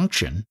not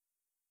function.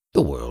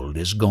 The world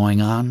is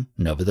going on.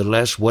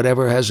 Nevertheless,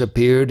 whatever has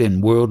appeared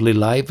in worldly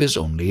life is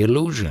only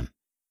illusion.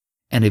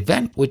 An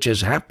event which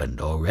has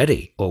happened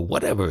already, or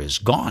whatever is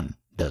gone,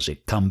 does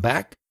it come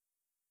back?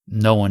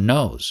 No one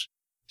knows.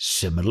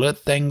 Similar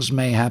things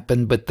may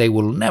happen, but they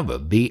will never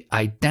be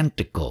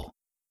identical.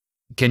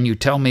 Can you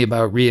tell me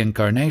about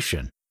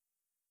reincarnation?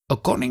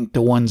 According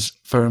to one's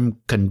firm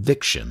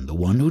conviction, the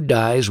one who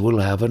dies will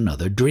have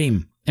another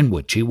dream, in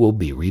which he will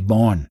be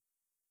reborn.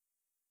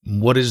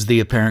 What is the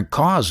apparent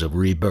cause of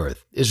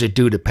rebirth? Is it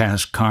due to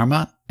past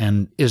karma?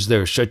 And is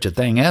there such a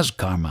thing as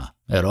karma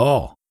at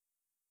all?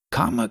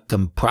 Karma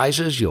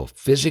comprises your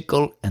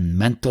physical and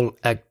mental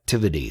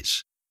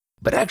activities.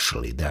 But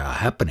actually there are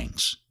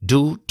happenings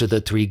due to the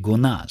three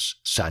gunas,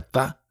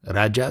 sattva,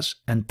 rajas,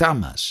 and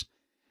tamas.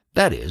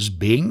 That is,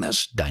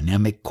 beingness,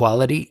 dynamic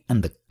quality,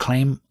 and the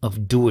claim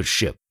of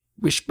doership,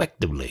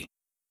 respectively.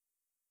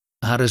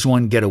 How does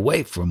one get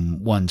away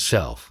from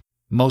oneself?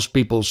 Most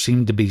people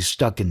seem to be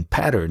stuck in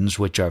patterns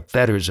which are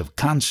fetters of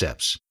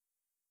concepts.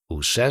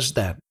 Who says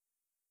that?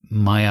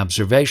 My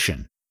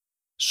observation.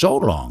 So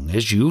long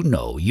as you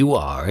know you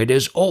are, it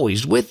is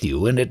always with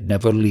you and it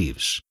never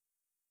leaves.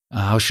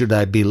 How should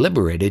I be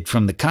liberated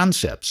from the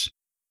concepts?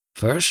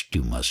 First,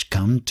 you must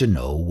come to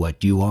know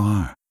what you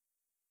are.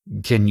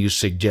 Can you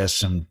suggest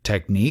some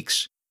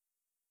techniques?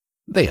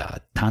 They are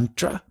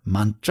Tantra,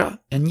 Mantra,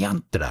 and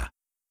Yantra.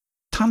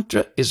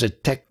 Tantra is a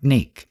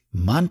technique,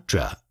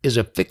 Mantra is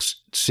a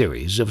fixed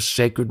series of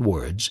sacred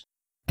words,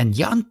 and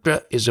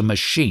Yantra is a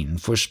machine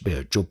for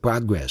spiritual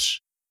progress.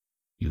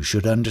 You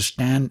should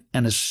understand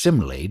and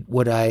assimilate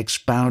what I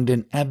expound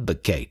and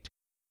advocate.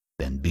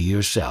 Then be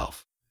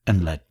yourself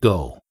and let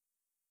go.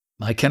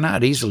 I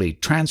cannot easily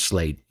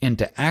translate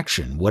into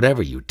action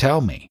whatever you tell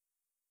me.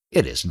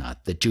 It is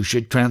not that you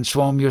should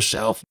transform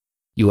yourself.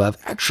 You have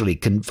actually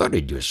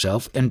converted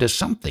yourself into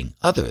something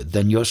other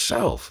than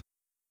yourself.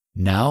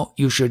 Now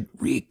you should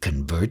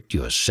reconvert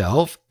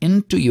yourself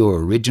into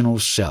your original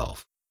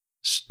self.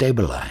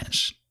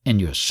 Stabilize in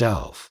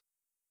yourself.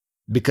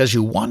 Because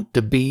you want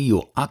to be,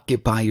 you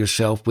occupy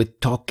yourself with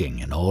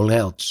talking and all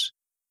else.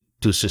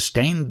 To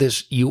sustain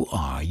this you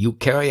are, you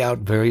carry out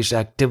various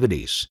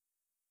activities.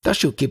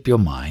 Thus you keep your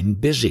mind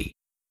busy.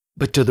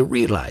 But to the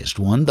realized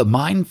one, the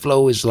mind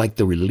flow is like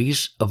the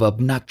release of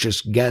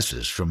obnoxious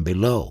gases from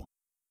below.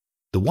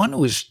 The one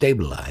who is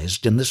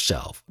stabilized in the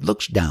self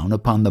looks down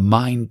upon the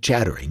mind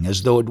chattering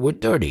as though it were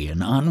dirty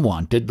and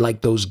unwanted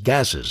like those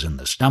gases in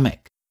the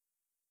stomach.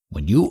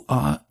 When you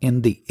are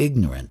in the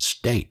ignorant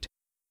state,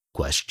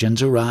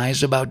 questions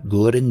arise about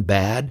good and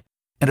bad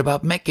and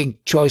about making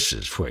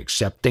choices for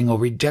accepting or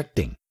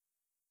rejecting.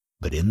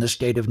 But in the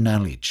state of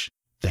knowledge,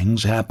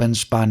 things happen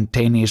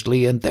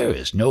spontaneously and there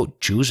is no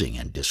choosing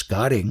and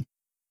discarding.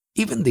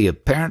 Even the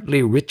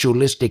apparently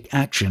ritualistic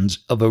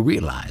actions of a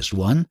realized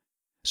one,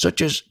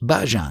 such as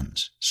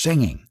bhajans,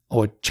 singing,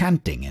 or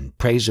chanting in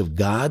praise of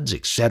gods,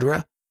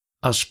 etc.,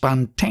 are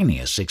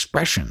spontaneous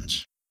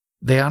expressions.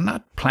 They are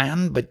not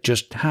planned but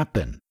just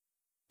happen.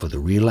 For the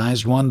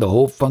realized one, the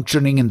whole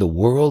functioning in the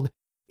world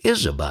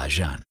is a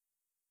bhajan.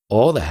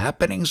 All the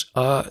happenings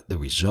are the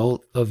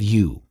result of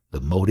you,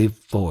 the motive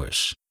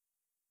force.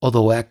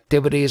 Although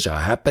activities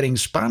are happening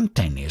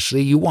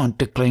spontaneously, you want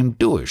to claim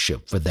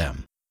doership for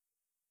them.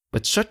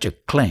 But such a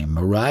claim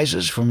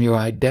arises from your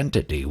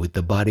identity with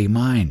the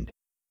body-mind.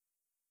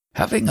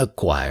 Having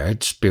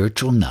acquired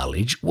spiritual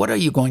knowledge, what are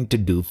you going to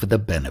do for the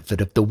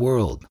benefit of the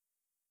world?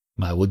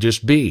 I will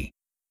just be.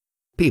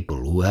 People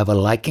who have a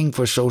liking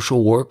for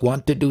social work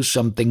want to do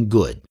something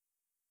good.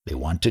 They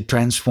want to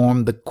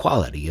transform the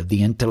quality of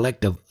the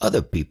intellect of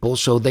other people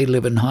so they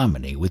live in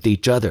harmony with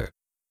each other.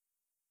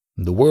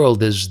 The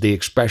world is the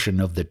expression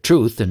of the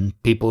truth,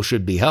 and people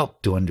should be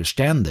helped to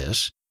understand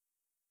this.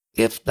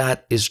 If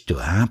that is to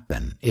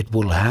happen, it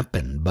will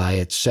happen by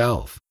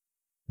itself.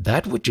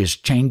 That which is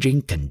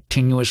changing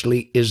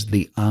continuously is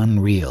the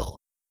unreal.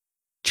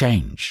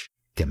 Change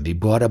can be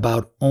brought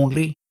about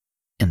only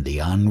in the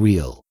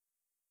unreal.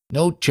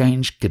 No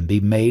change can be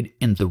made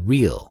in the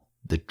real,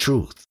 the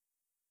truth.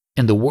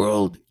 In the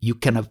world, you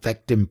can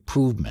effect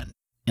improvement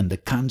in the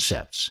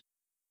concepts,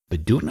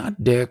 but do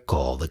not dare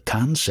call the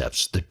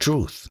concepts the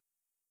truth.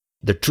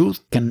 The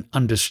truth can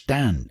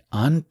understand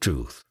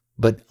untruth,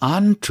 but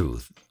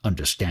untruth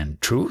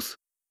understand truth.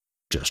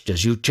 Just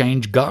as you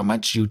change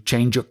garments, you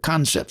change your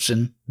concepts,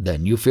 and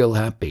then you feel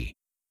happy.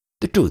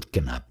 The truth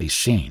cannot be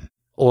seen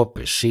or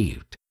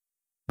perceived,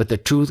 but the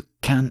truth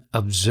can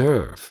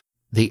observe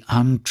the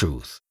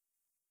untruth.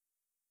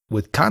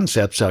 With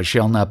concepts I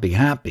shall not be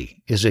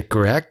happy, is it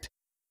correct?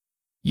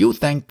 You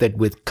think that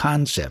with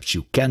concepts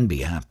you can be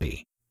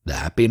happy. The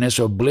happiness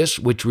or bliss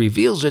which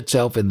reveals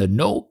itself in the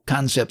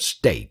no-concept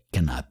state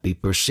cannot be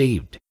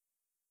perceived.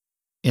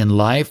 In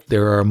life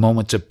there are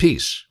moments of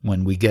peace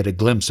when we get a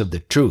glimpse of the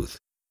truth,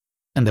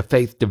 and the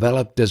faith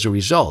developed as a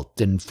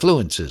result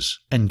influences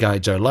and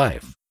guides our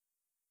life.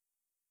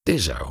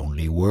 These are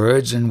only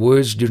words, and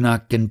words do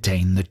not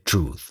contain the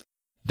truth.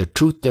 The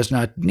truth does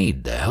not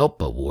need the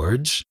help of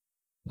words.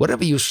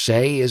 Whatever you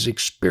say is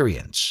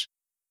experience,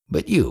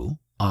 but you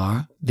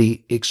are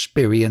the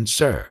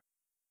experiencer,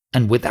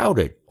 and without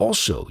it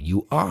also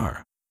you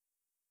are.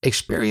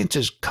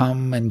 Experiences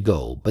come and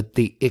go, but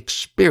the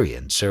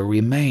experiencer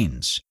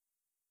remains.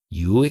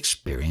 You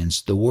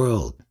experience the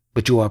world,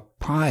 but you are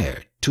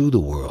prior to the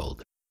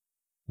world.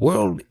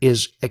 World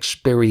is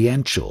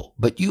experiential,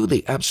 but you,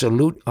 the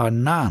Absolute, are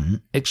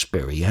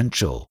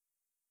non-experiential.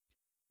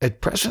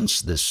 At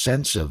present, the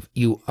sense of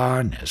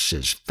you-are-ness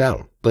is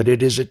felt, but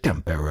it is a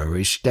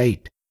temporary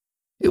state.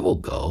 It will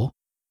go.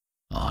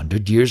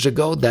 100 years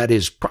ago, that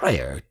is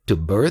prior to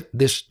birth,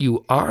 this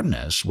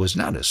you-are-ness was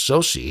not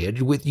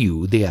associated with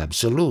you, the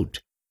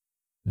Absolute.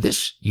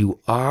 This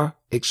you-are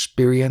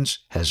experience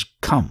has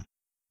come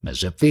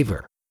as a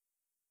fever.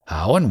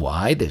 How and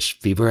why this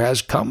fever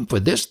has come, for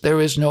this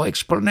there is no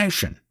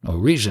explanation or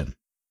reason.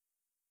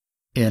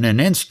 In an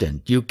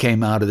instant you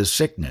came out of the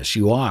sickness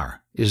you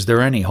are. Is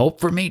there any hope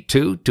for me,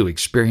 too, to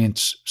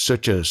experience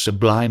such a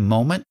sublime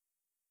moment?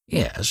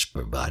 Yes,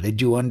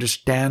 provided you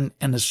understand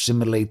and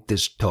assimilate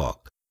this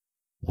talk.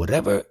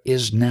 Whatever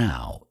is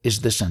now is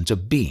the sense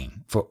of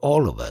being for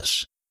all of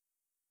us.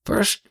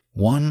 First,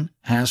 one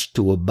has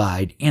to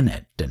abide in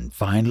it, and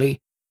finally,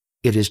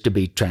 it is to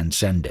be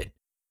transcended.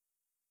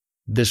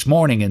 This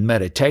morning in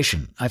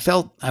meditation, I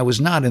felt I was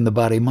not in the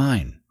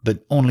body-mind,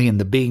 but only in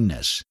the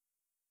beingness.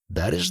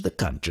 That is the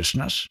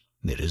consciousness.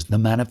 It is the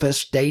manifest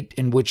state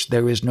in which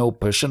there is no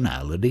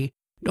personality,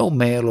 no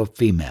male or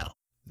female.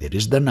 It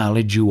is the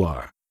knowledge you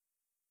are.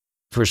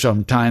 For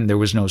some time there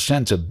was no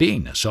sense of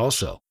beingness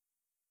also.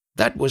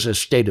 That was a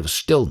state of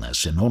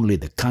stillness, and only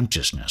the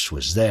consciousness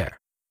was there.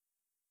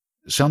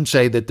 Some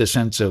say that the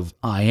sense of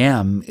I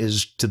am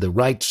is to the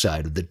right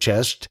side of the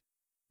chest,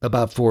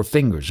 about 4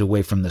 fingers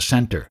away from the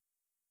center.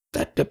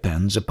 That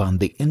depends upon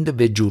the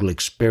individual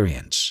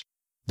experience.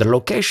 The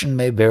location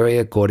may vary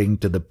according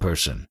to the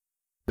person,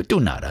 but do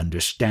not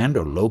understand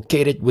or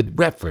locate it with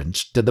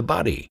reference to the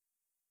body.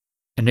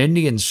 An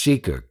Indian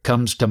seeker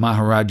comes to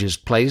Maharaj's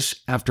place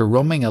after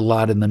roaming a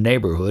lot in the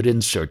neighborhood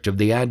in search of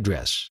the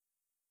address.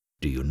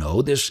 Do you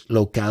know this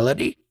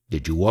locality?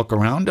 Did you walk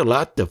around a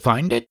lot to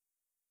find it?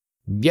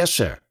 Yes,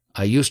 sir.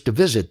 I used to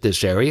visit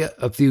this area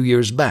a few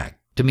years back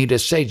to meet a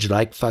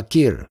sage-like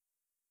fakir.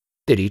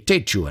 Did he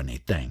teach you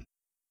anything?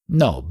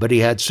 No, but he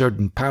had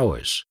certain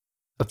powers.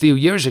 A few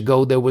years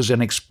ago there was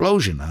an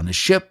explosion on a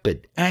ship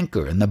at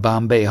anchor in the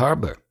Bombay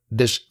harbor.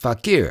 This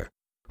fakir,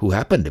 who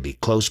happened to be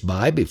close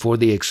by before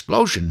the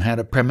explosion, had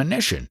a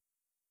premonition.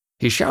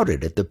 He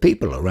shouted at the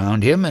people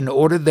around him and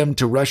ordered them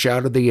to rush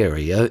out of the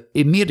area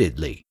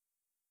immediately.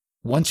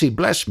 Once he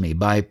blessed me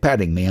by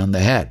patting me on the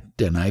head,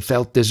 and I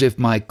felt as if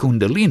my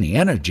kundalini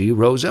energy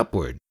rose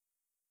upward.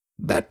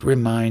 That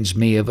reminds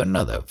me of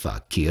another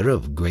fakir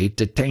of great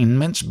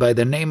attainments by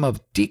the name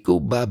of Tiku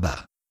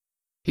Baba.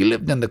 He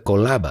lived in the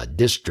Kolaba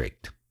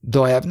district.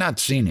 Though I have not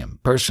seen him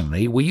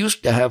personally, we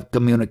used to have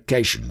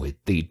communication with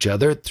each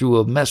other through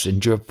a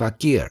messenger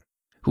fakir,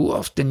 who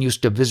often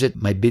used to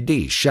visit my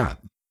bidi's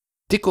shop.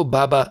 Tiku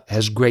Baba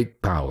has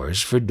great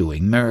powers for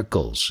doing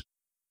miracles.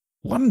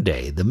 One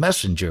day the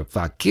messenger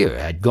fakir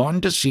had gone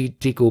to see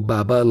Tiku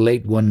Baba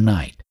late one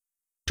night.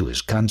 To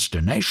his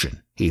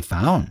consternation, he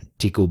found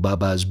Tiku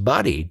Baba's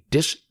body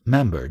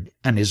dismembered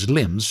and his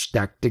limbs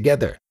stacked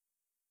together.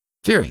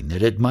 Fearing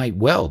that it might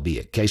well be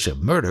a case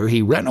of murder,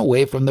 he ran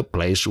away from the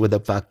place where the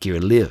fakir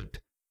lived.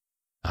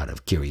 Out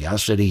of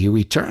curiosity, he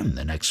returned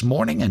the next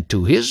morning and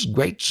to his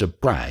great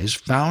surprise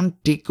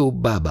found Tiku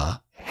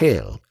Baba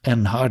hale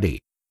and hearty.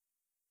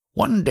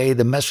 One day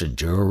the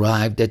messenger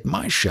arrived at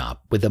my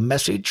shop with a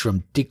message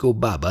from Tiku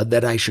Baba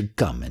that I should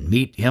come and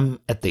meet him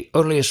at the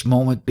earliest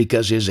moment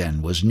because his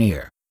end was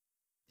near.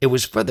 It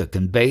was further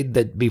conveyed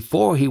that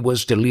before he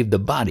was to leave the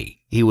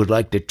body, he would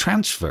like to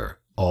transfer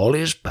all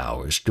his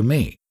powers to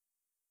me.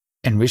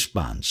 In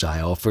response,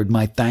 I offered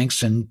my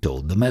thanks and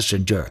told the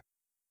messenger,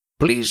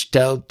 "Please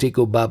tell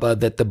Tiku Baba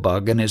that the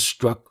bargain is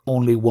struck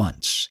only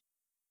once."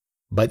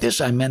 By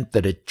this I meant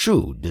that a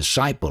true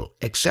disciple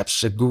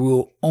accepts a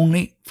guru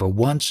only for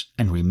once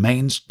and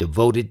remains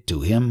devoted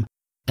to him,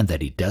 and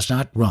that he does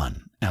not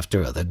run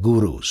after other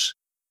gurus.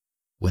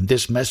 When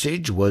this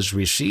message was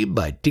received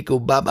by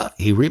Tiku Baba,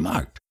 he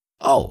remarked,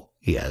 "Oh,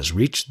 he has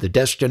reached the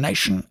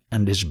destination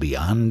and is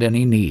beyond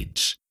any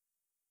needs."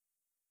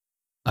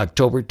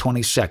 October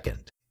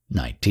 22nd,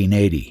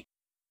 1980.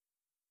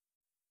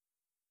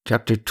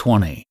 Chapter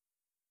 20.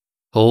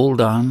 Hold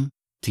on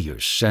to your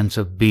sense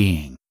of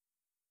being.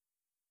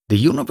 The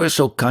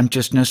universal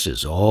consciousness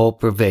is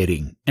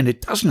all-pervading, and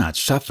it does not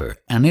suffer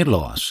any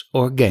loss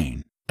or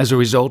gain as a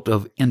result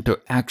of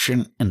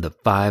interaction in the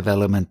five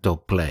elemental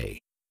play.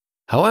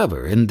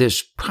 However, in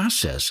this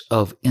process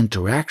of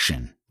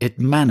interaction, it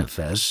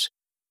manifests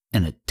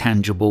in a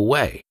tangible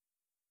way.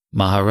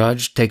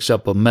 Maharaj takes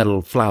up a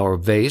metal flower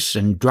vase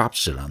and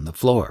drops it on the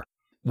floor,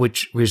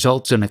 which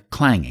results in a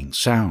clanging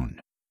sound.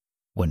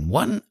 When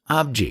one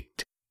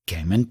object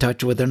came in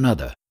touch with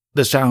another,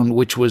 the sound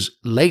which was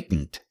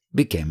latent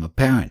became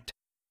apparent.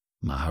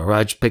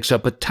 Maharaj picks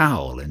up a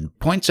towel and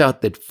points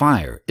out that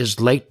fire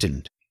is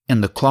latent in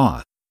the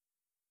cloth.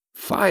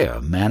 Fire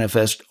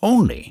manifests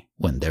only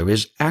when there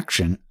is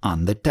action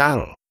on the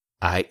towel,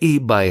 i.e.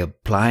 by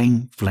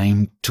applying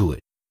flame to it.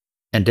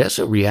 And as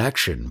a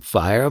reaction,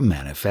 fire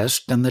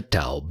manifests and the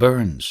towel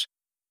burns.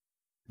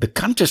 The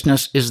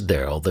consciousness is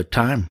there all the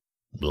time.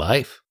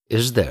 Life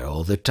is there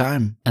all the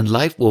time, and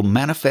life will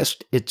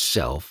manifest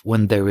itself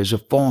when there is a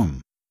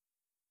form.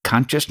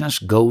 Consciousness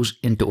goes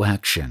into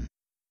action,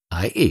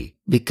 i.e.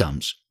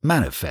 becomes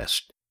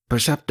manifest,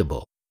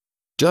 perceptible,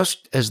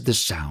 just as the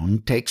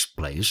sound takes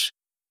place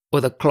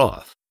or the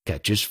cloth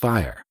catches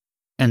fire.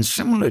 And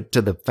similar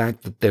to the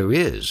fact that there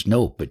is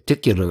no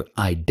particular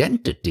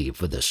identity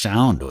for the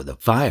sound or the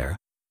fire,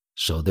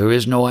 so there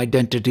is no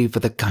identity for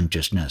the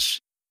consciousness.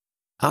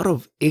 Out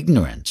of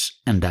ignorance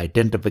and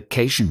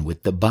identification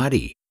with the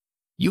body,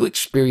 you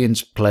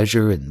experience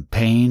pleasure and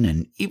pain,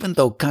 and even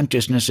though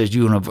consciousness is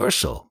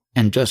universal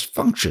and just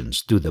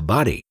functions through the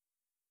body.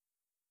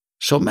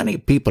 So many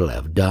people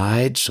have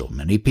died, so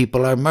many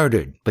people are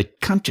murdered, but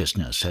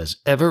consciousness has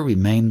ever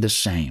remained the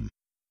same.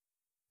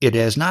 It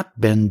has not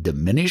been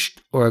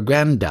diminished or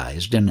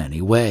aggrandized in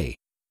any way.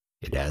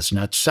 It has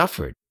not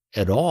suffered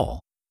at all.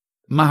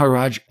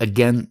 Maharaj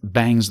again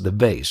bangs the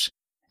vase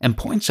and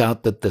points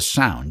out that the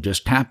sound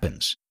just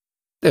happens.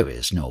 There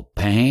is no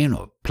pain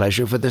or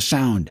pleasure for the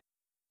sound.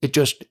 It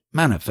just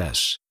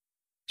manifests.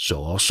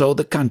 So also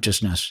the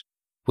consciousness,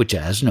 which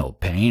has no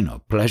pain or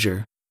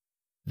pleasure.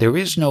 There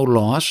is no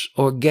loss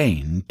or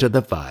gain to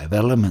the five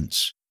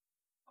elements.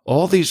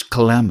 All these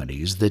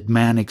calamities that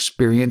man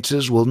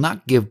experiences will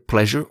not give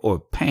pleasure or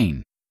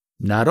pain,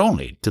 not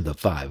only to the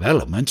five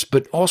elements,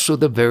 but also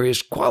the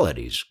various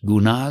qualities,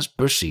 gunas,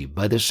 perceived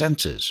by the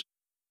senses.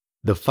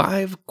 The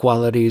five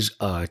qualities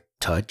are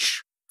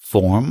touch,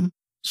 form,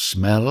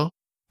 smell,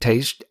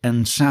 taste,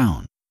 and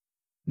sound.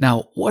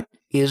 Now, what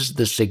is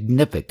the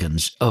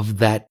significance of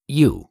that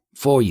you,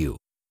 for you?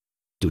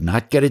 Do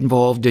not get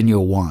involved in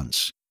your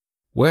wants.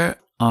 Where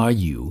are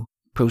you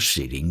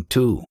proceeding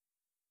to?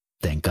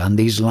 Think on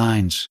these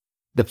lines.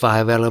 The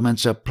five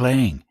elements are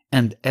playing,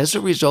 and as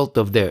a result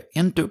of their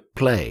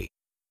interplay,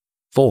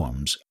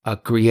 forms are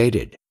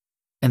created,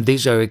 and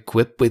these are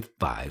equipped with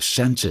five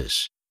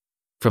senses.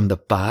 From the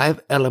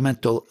five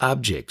elemental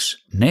objects,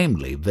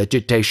 namely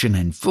vegetation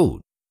and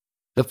food,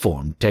 the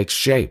form takes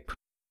shape.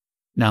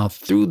 Now,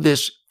 through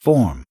this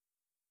form,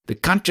 the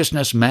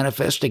consciousness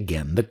manifests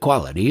again the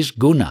qualities,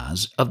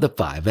 gunas, of the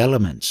five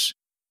elements.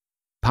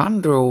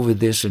 Ponder over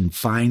this and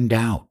find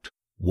out,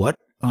 what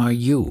are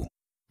you,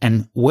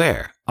 and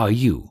where are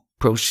you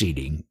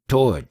proceeding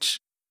towards?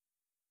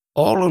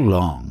 All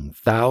along,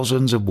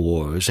 thousands of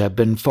wars have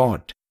been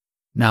fought.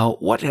 Now,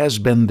 what has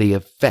been the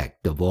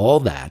effect of all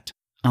that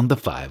on the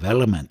five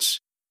elements?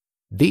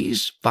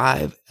 These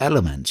five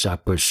elements are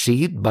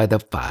perceived by the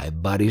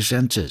five body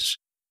senses.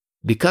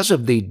 Because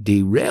of the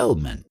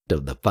derailment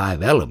of the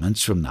five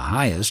elements from the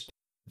highest,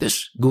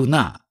 this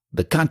guna,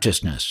 the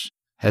consciousness,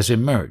 has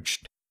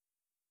emerged.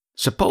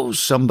 Suppose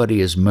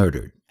somebody is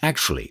murdered.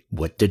 Actually,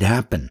 what did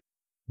happen?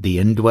 The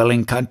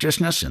indwelling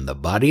consciousness in the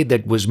body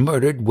that was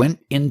murdered went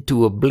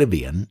into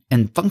oblivion,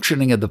 and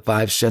functioning of the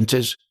five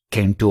senses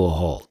came to a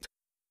halt.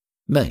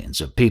 Millions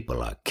of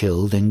people are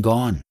killed and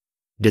gone.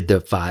 Did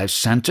their five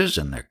senses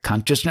and their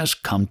consciousness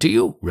come to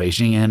you,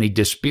 raising any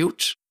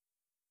disputes?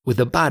 With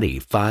the body,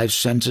 five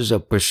senses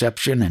of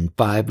perception and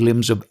five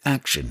limbs of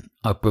action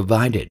are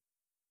provided.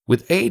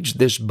 With age,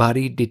 this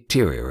body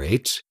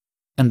deteriorates,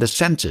 and the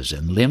senses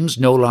and limbs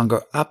no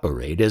longer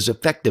operate as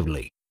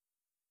effectively.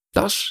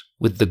 Thus,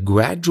 with the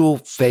gradual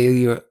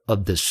failure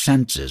of the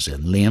senses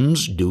and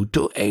limbs due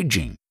to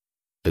aging,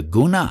 the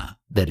guna,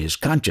 that is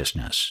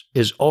consciousness,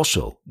 is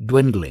also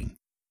dwindling.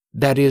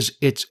 That is,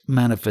 its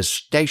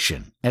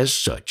manifestation as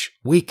such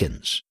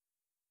weakens.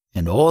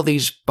 And all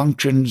these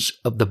functions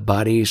of the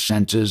body,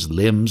 senses,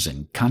 limbs,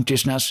 and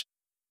consciousness,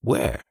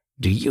 where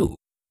do you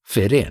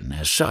fit in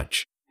as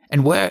such?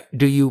 And where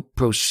do you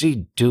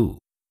proceed to?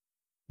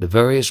 The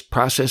various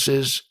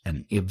processes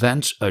and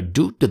events are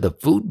due to the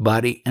food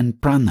body and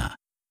prana.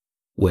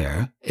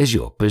 Where is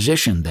your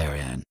position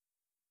therein?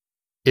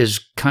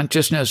 Is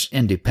consciousness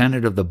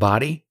independent of the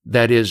body,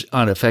 that is,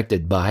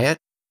 unaffected by it?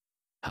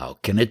 How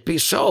can it be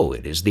so?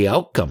 It is the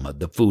outcome of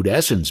the food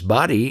essence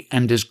body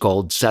and is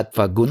called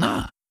sattva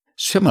guna.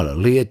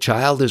 Similarly, a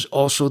child is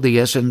also the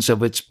essence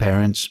of its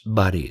parents'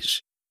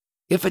 bodies.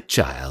 If a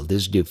child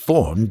is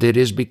deformed, it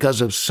is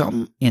because of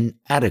some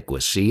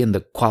inadequacy in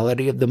the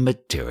quality of the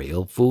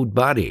material food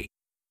body.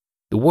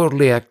 The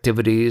worldly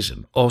activities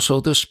and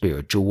also the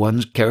spiritual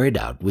ones carried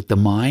out with the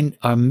mind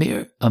are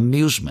mere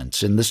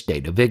amusements in the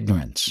state of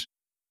ignorance.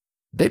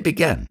 They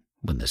began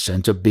when the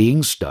sense of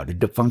being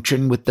started to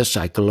function with the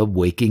cycle of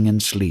waking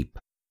and sleep.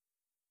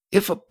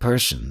 If a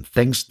person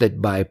thinks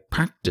that by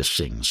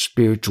practicing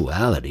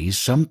spirituality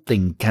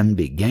something can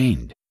be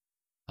gained,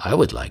 I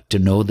would like to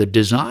know the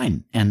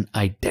design and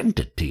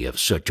identity of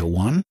such a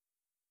one.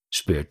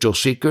 Spiritual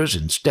seekers,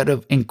 instead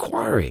of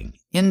inquiring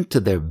into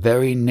their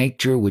very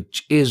nature,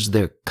 which is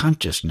their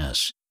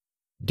consciousness,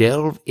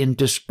 delve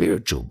into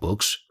spiritual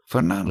books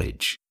for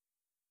knowledge.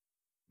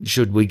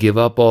 Should we give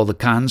up all the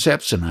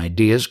concepts and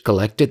ideas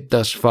collected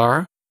thus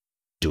far?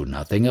 Do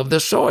nothing of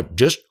the sort.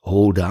 Just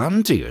hold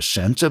on to your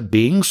sense of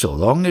being so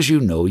long as you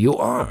know you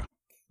are.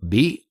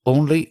 Be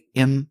only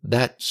in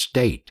that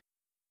state.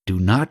 Do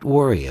not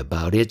worry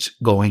about its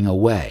going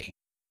away.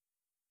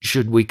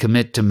 Should we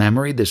commit to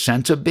memory the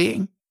sense of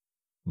being?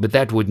 But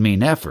that would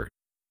mean effort.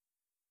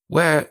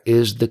 Where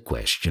is the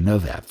question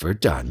of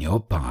effort on your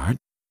part?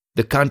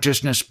 The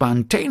consciousness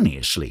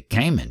spontaneously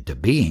came into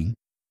being.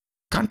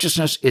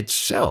 Consciousness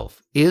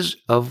itself is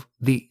of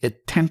the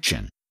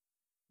attention.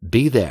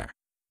 Be there.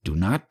 Do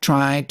not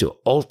try to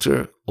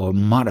alter or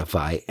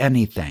modify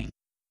anything.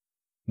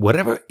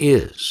 Whatever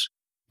is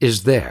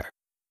there,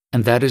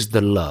 and that is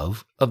the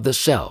love of the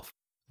self,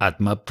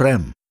 Atma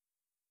Prem.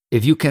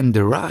 If you can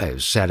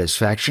derive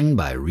satisfaction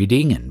by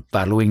reading and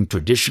following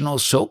traditional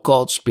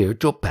so-called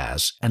spiritual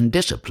paths and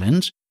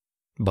disciplines,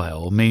 by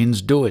all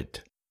means do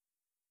it.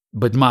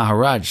 But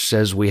Maharaj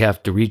says we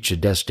have to reach a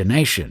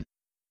destination.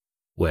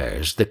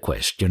 Where's the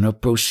question of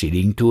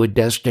proceeding to a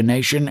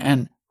destination,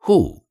 and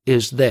who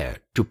is there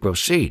to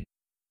proceed?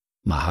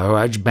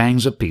 Maharaj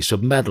bangs a piece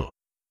of metal.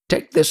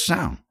 Take this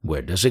sound.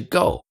 Where does it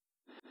go?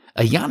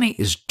 A jnani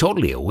is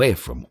totally away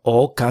from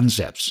all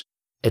concepts.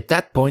 At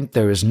that point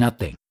there is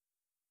nothing.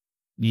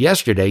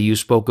 Yesterday you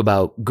spoke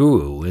about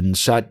Guru and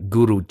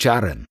Satguru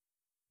Charan,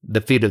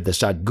 the feet of the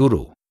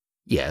Satguru.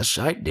 Yes,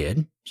 I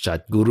did.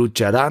 Satguru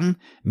Charan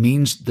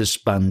means the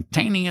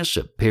spontaneous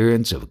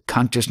appearance of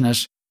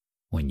consciousness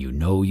when you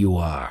know you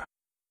are.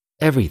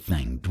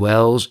 Everything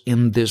dwells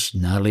in this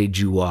knowledge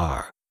you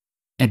are,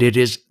 and it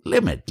is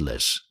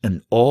limitless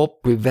and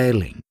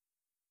all-prevailing.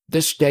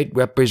 This state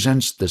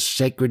represents the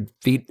sacred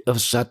feet of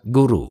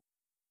Satguru.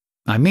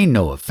 I mean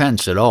no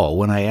offense at all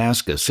when I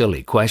ask a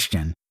silly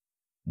question.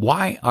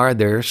 Why are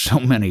there so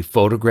many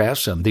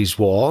photographs on these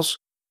walls?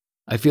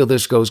 I feel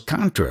this goes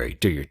contrary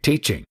to your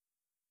teaching.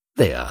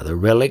 They are the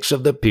relics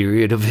of the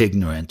period of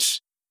ignorance.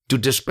 To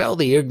dispel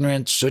the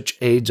ignorance, such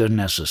aids are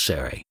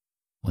necessary.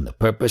 When the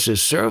purpose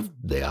is served,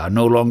 they are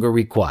no longer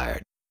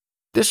required.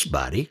 This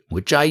body,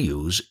 which I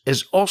use,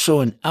 is also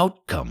an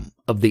outcome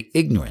of the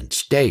ignorant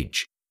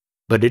stage,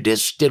 but it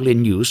is still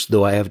in use,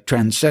 though I have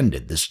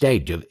transcended the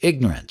stage of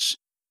ignorance.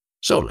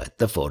 So let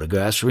the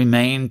photographs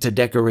remain to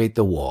decorate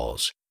the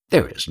walls.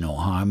 There is no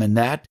harm in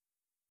that.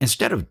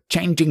 Instead of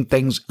changing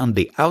things on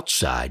the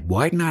outside,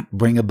 why not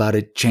bring about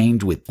a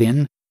change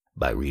within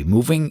by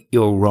removing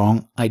your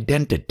wrong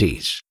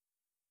identities?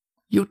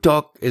 You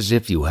talk as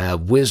if you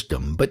have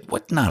wisdom, but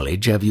what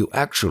knowledge have you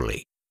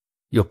actually?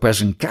 Your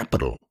present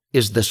capital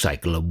is the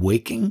cycle of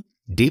waking,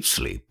 deep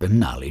sleep, and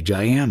knowledge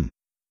I am.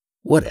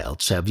 What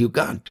else have you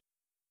got?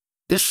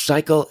 This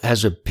cycle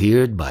has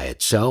appeared by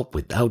itself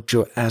without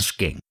your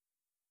asking.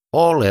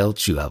 All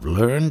else you have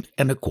learned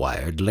and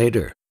acquired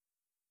later.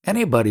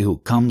 Anybody who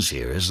comes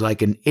here is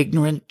like an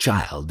ignorant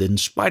child in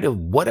spite of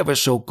whatever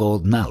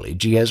so-called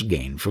knowledge he has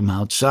gained from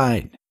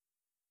outside.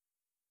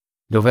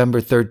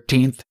 November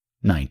 13th,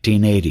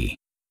 1980.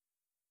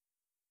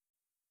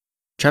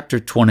 Chapter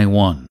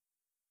 21.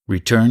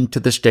 Return to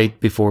the state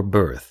before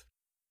birth.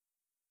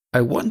 I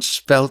once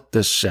felt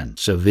the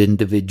sense of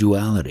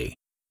individuality,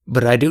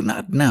 but I do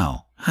not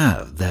now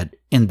have that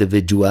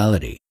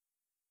individuality.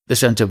 The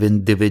sense of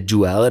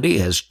individuality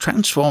has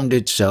transformed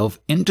itself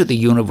into the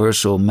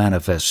universal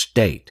manifest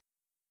state.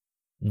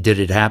 Did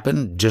it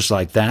happen just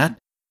like that?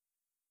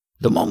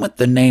 The moment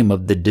the name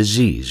of the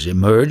disease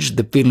emerged,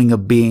 the feeling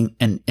of being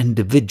an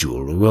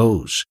individual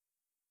arose.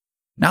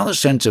 Now the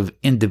sense of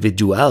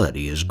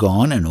individuality is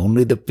gone and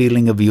only the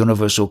feeling of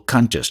universal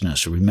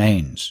consciousness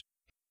remains.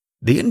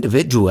 The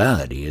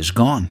individuality is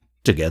gone,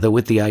 together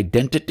with the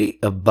identity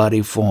of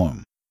body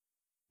form.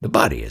 The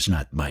body is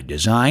not my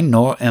design,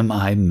 nor am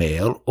I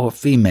male or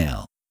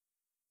female.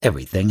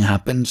 Everything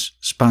happens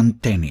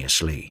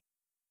spontaneously.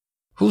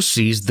 Who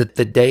sees that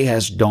the day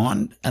has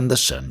dawned and the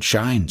sun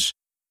shines?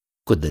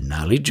 Could the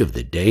knowledge of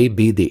the day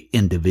be the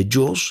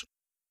individual's?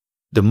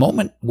 The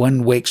moment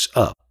one wakes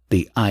up,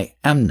 the I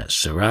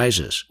amness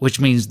arises, which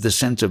means the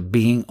sense of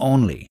being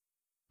only.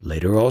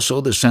 Later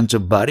also the sense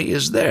of body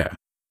is there.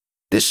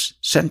 This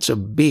sense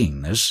of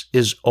beingness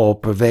is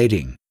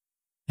all-pervading,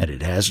 and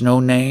it has no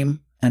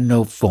name and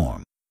no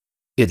form.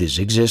 It is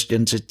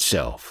existence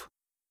itself.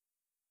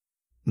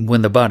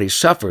 When the body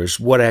suffers,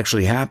 what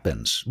actually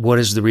happens? What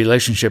is the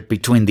relationship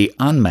between the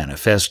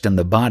unmanifest and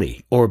the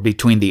body, or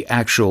between the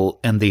actual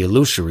and the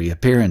illusory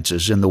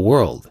appearances in the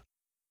world?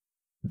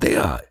 They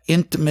are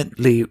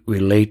intimately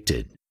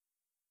related.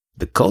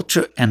 The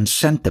culture and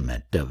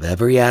sentiment of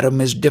every atom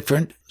is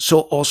different,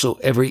 so also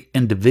every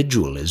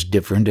individual is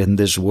different in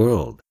this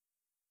world.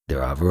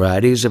 There are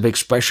varieties of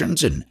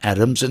expressions in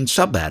atoms and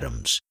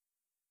subatoms.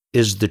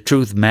 Is the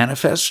truth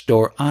manifest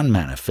or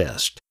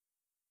unmanifest?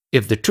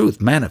 If the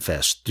truth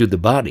manifests through the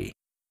body,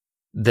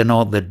 then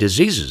all the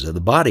diseases of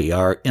the body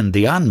are in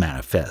the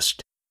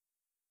unmanifest.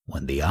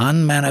 When the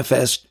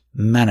unmanifest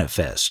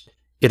manifests,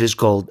 it is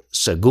called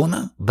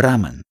Saguna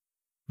Brahman.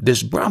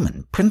 This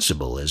Brahman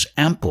principle is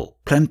ample,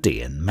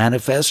 plenty, and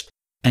manifest,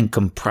 and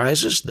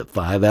comprises the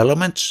 5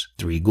 elements,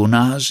 3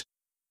 gunas,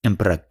 and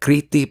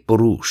Prakriti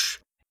Purush.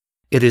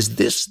 It is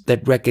this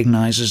that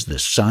recognizes the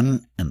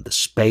sun and the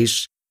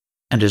space,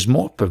 and is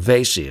more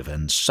pervasive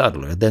and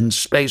subtler than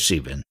space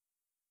even.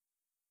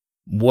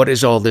 What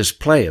is all this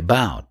play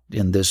about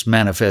in this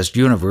manifest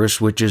universe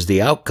which is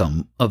the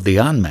outcome of the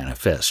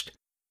unmanifest?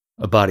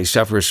 A body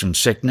suffers from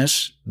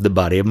sickness, the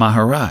body of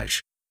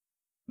Maharaj.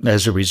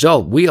 As a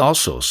result, we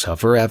also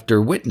suffer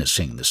after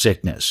witnessing the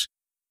sickness.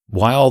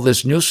 Why all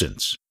this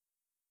nuisance?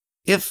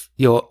 If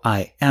your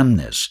I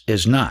amness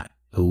is not,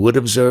 who would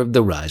observe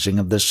the rising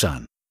of the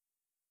sun?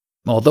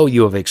 Although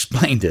you have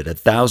explained it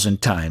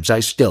 1,000 times, I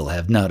still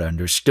have not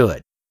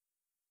understood.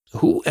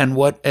 Who and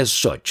what as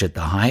such at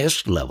the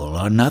highest level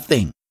are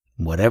nothing.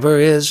 Whatever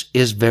is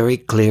very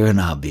clear and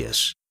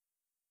obvious.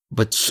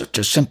 But such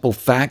a simple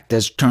fact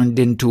has turned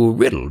into a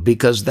riddle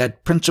because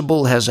that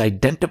principle has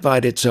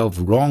identified itself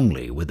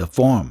wrongly with a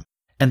form,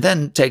 and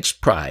then takes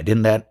pride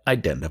in that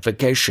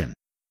identification.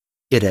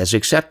 It has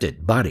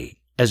accepted body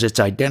as its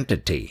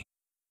identity.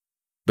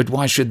 But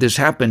why should this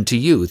happen to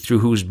you through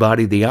whose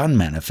body the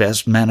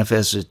unmanifest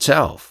manifests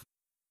itself?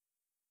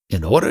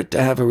 In order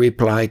to have a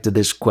reply to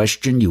this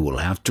question, you will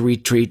have to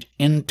retreat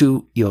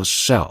into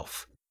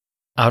yourself.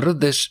 Out of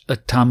this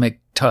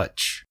atomic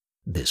touch,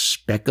 this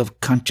speck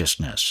of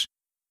consciousness,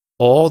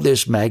 all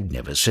this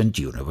magnificent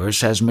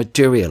universe has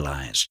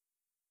materialized.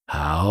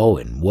 How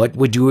and what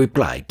would you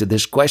reply to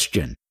this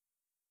question?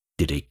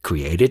 Did it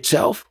create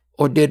itself,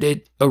 or did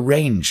it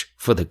arrange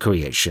for the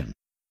creation?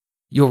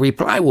 Your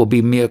reply will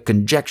be mere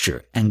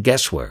conjecture and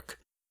guesswork.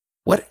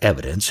 What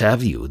evidence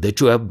have you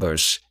that you have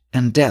births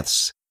and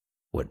deaths?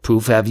 What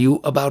proof have you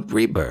about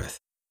rebirth?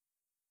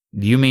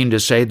 Do you mean to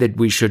say that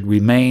we should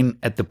remain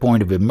at the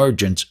point of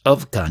emergence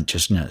of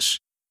consciousness?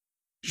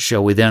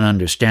 Shall we then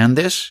understand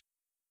this?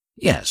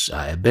 Yes,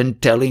 I have been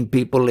telling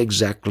people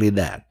exactly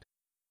that.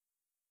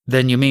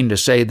 Then you mean to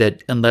say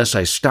that unless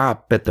I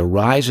stop at the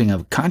rising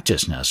of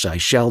consciousness, I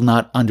shall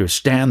not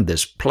understand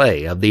this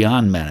play of the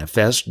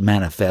unmanifest,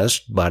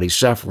 manifest, body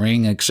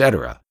suffering,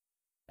 etc.,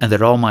 and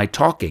that all my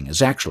talking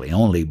is actually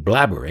only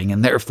blabbering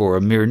and therefore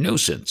a mere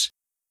nuisance?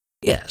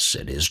 Yes,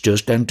 it is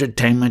just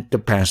entertainment to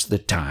pass the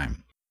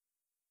time.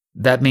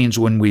 That means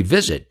when we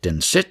visit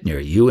and sit near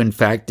you, in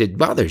fact, it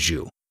bothers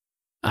you.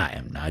 I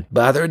am not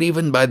bothered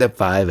even by the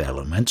 5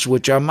 elements,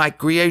 which are my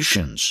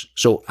creations,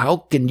 so how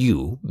can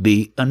you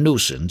be a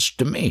nuisance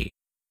to me?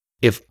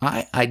 If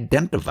I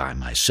identify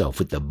myself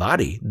with the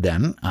body,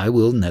 then I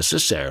will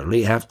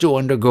necessarily have to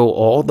undergo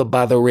all the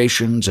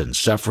botherations and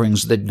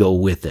sufferings that go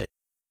with it.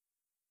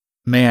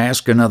 May I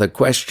ask another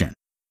question?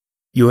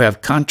 You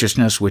have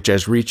consciousness which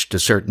has reached a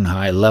certain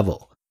high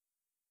level.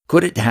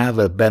 Could it have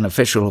a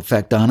beneficial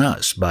effect on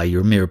us by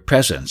your mere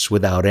presence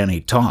without any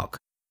talk?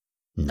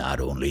 Not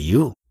only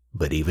you,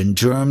 but even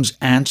germs,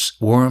 ants,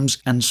 worms,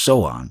 and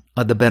so on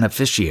are the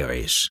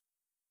beneficiaries.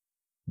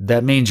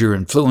 That means your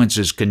influence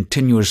is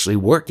continuously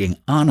working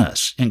on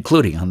us,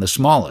 including on the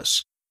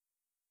smallest.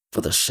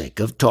 For the sake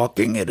of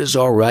talking, it is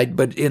all right,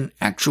 but in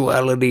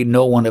actuality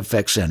no one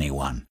affects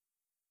anyone.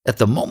 At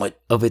the moment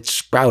of its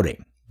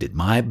sprouting, did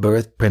my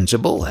birth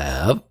principle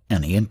have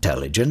any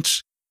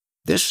intelligence?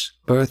 This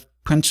birth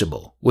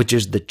principle, which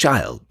is the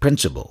child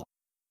principle,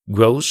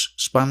 grows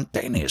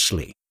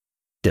spontaneously,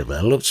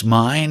 develops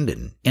mind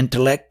and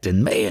intellect,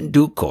 and may in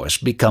due course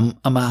become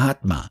a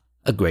Mahatma,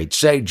 a great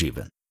sage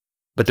even.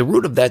 But the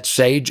root of that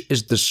sage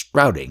is the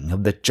sprouting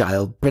of the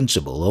child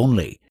principle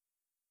only.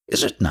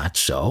 Is it not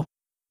so?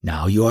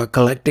 Now you are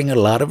collecting a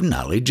lot of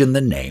knowledge in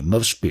the name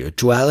of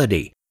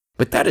spirituality,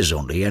 but that is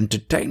only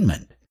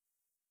entertainment.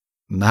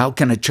 How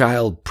can a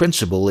child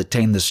principle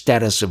attain the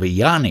status of a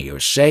jnani or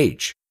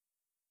sage?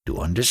 To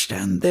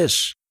understand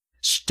this,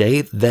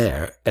 stay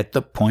there at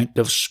the point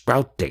of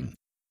sprouting,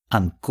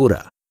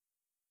 Ankura,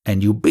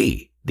 and you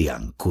be the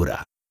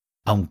Ankura,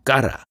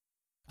 Ankara.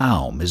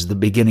 Aum is the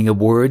beginning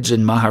of words,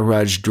 and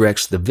Maharaj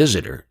directs the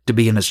visitor to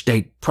be in a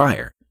state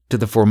prior to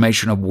the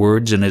formation of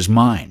words in his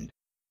mind.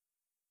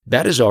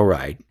 That is all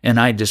right, and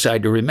I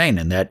decide to remain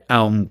in that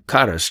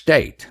aumkara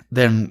state.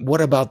 Then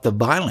what about the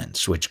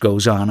violence which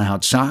goes on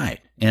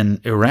outside, in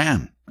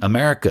Iran,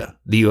 America,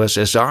 the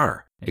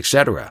USSR,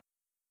 etc.?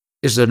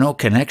 Is there no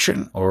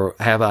connection, or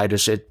have I to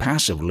sit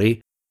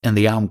passively in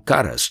the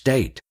aumkara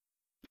state?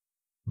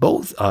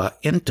 Both are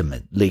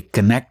intimately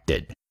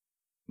connected.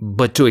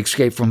 But to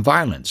escape from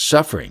violence,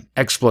 suffering,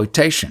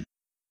 exploitation,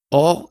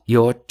 all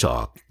your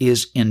talk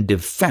is in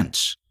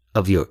defense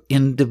of your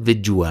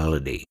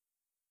individuality.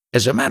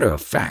 As a matter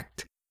of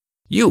fact,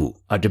 you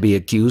are to be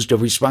accused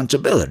of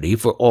responsibility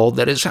for all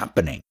that is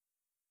happening.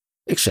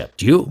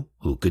 Except you,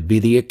 who could be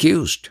the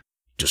accused?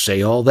 To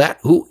say all that,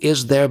 who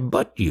is there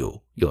but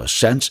you, your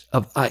sense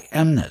of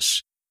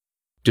I-amness?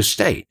 To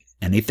state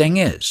anything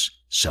is,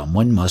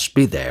 someone must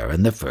be there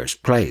in the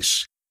first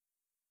place.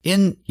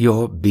 In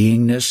your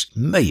beingness,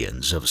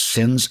 millions of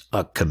sins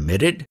are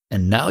committed,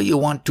 and now you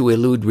want to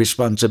elude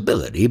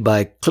responsibility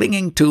by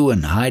clinging to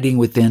and hiding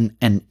within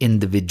an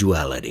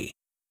individuality.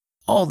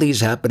 All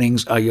these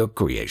happenings are your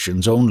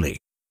creations only.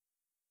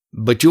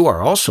 But you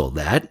are also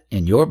that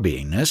in your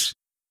beingness.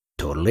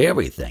 Totally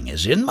everything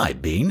is in my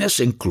beingness,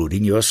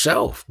 including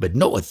yourself, but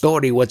no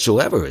authority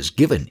whatsoever is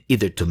given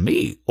either to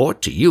me or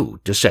to you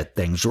to set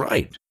things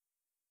right.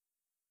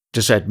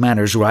 To set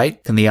matters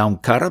right, can the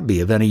aumkara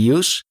be of any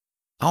use?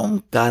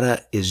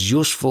 Aumkara is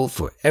useful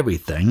for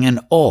everything, and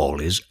all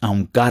is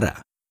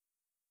aumkara,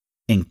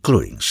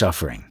 including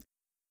suffering.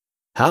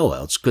 How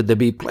else could there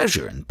be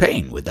pleasure and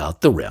pain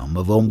without the realm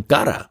of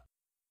Omkara?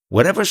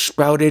 Whatever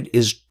sprouted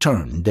is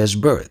termed as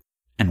birth,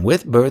 and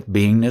with birth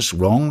beingness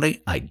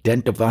wrongly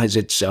identifies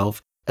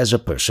itself as a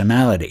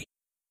personality,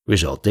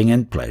 resulting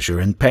in pleasure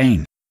and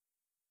pain.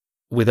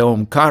 With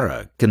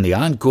Omkara, can the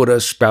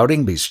Ankura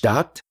sprouting be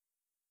stopped?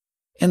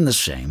 In the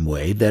same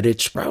way that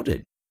it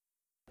sprouted.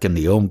 Can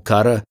the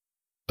Omkara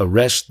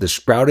arrest the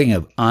sprouting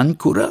of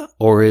Ankura,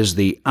 or is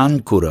the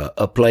Ankura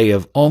a play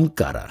of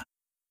Omkara?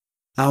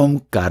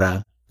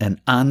 Aumkara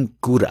and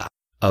Ankura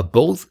are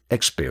both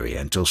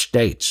experiential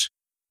states.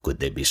 Could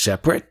they be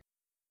separate?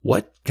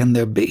 What can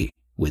there be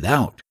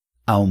without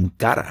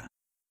Aumkara?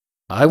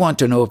 I want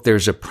to know if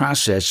there's a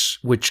process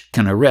which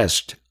can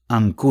arrest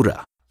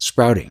Ankura,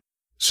 sprouting,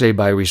 say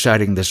by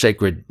reciting the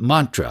sacred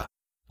mantra,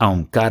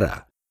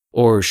 Aumkara,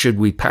 or should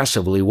we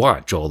passively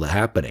watch all the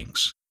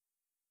happenings?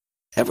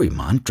 Every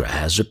mantra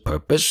has a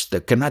purpose.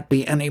 There cannot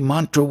be any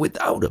mantra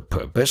without a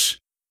purpose.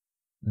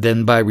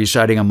 Then by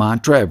reciting a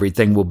mantra,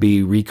 everything will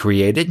be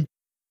recreated?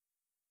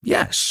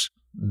 Yes.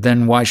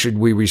 Then why should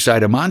we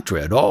recite a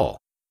mantra at all?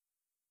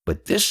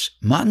 But this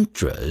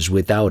mantra is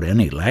without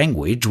any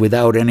language,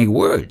 without any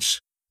words.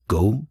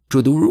 Go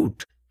to the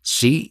root.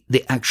 See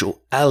the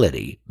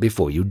actuality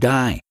before you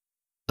die.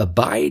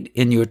 Abide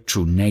in your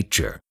true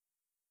nature.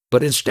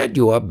 But instead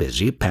you are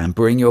busy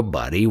pampering your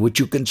body, which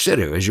you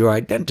consider as your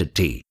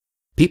identity.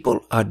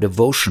 People are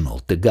devotional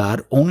to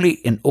God only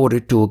in order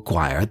to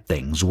acquire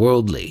things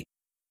worldly.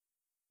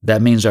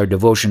 That means our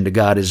devotion to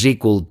God is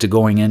equal to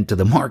going into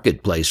the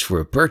marketplace for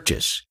a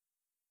purchase.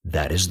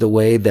 That is the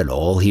way that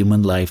all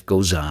human life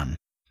goes on.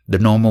 The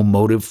normal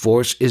motive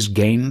force is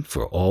gain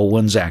for all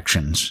one's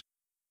actions.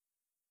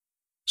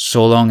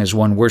 So long as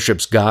one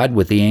worships God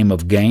with the aim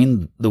of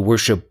gain, the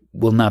worship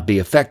will not be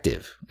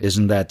effective.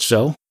 Isn't that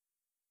so?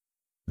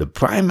 The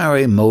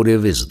primary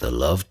motive is the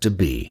love to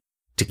be,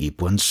 to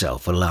keep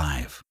oneself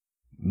alive.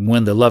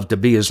 When the love to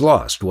be is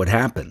lost, what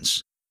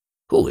happens?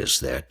 Who is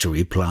there to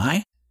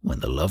reply? When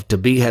the love to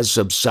be has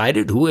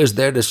subsided, who is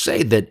there to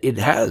say that it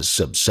has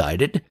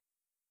subsided?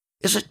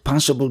 Is it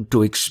possible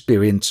to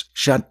experience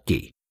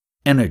Shakti,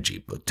 energy,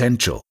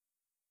 potential,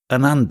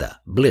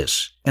 Ananda,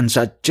 bliss, and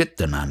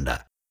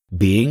Satchitananda,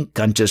 being,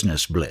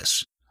 consciousness,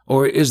 bliss?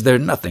 Or is there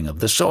nothing of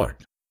the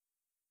sort?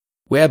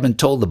 We have been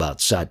told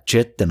about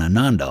Sat-Chit and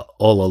Ananda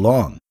all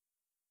along.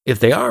 If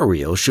they are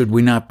real, should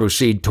we not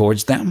proceed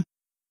towards them?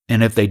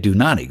 And if they do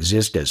not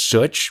exist as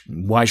such,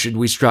 why should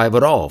we strive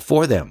at all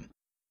for them?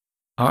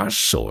 Our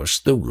source,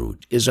 the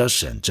root, is our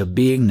sense of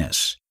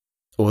beingness,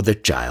 or the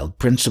child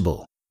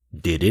principle.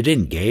 Did it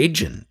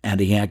engage in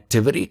any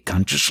activity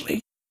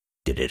consciously?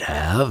 Did it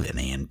have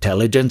any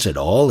intelligence at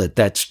all at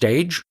that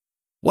stage?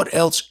 What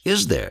else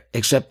is there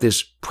except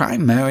this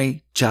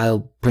primary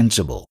child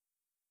principle?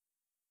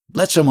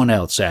 Let someone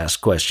else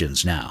ask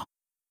questions now.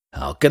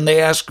 How can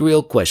they ask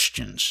real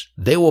questions?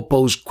 They will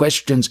pose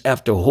questions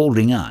after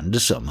holding on to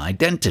some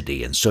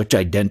identity, and such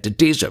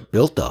identities are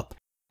built up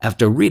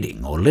after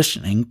reading or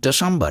listening to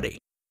somebody.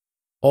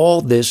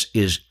 All this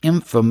is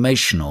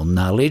informational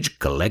knowledge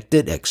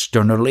collected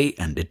externally,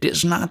 and it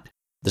is not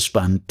the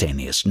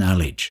spontaneous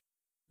knowledge,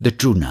 the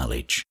true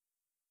knowledge.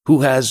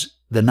 Who has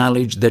the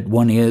knowledge that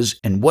one is,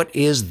 and what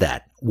is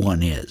that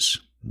one is?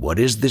 What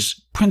is this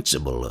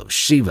principle of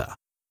Shiva?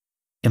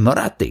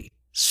 Imarati,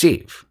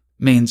 Siv,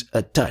 means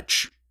a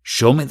touch.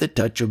 Show me the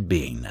touch of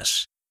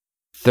beingness.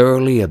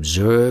 Thoroughly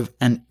observe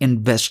and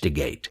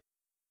investigate.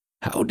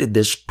 How did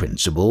this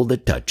principle, the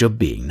touch of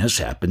beingness,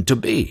 happen to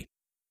be?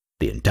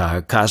 The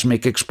entire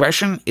cosmic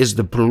expression is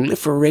the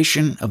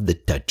proliferation of the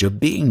touch of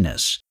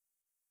beingness.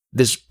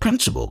 This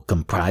principle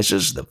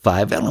comprises the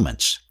 5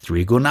 elements,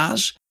 3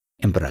 gunas,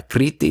 and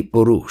Prakriti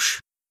Purush.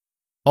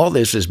 All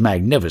this is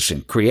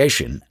magnificent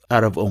creation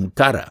out of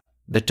Omkara,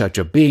 the touch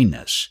of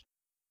beingness.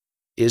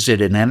 Is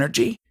it an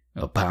energy,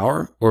 a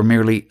power, or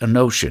merely a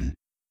notion?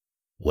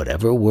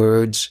 Whatever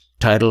words,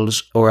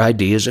 titles, or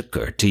ideas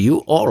occur to you,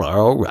 all are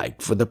all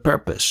right for the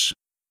purpose.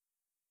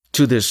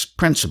 To this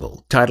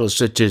principle, titles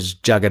such as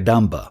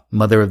Jagadamba,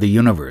 Mother of the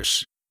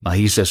Universe,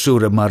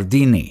 Mahisasura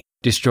Mardini,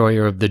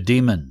 Destroyer of the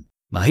Demon,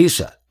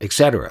 Mahisa,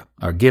 etc.,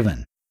 are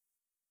given.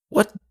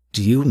 What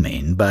do you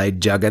mean by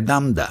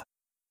Jagadamba?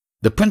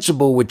 The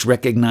principle which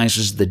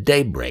recognizes the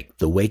daybreak,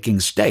 the waking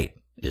state.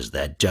 Is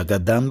that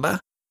Jagadamba?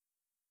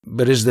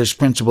 But is this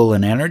principle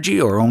an energy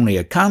or only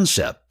a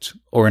concept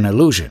or an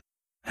illusion?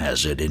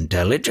 Has it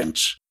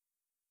intelligence?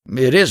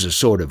 It is a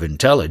sort of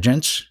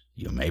intelligence.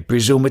 You may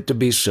presume it to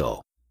be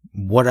so.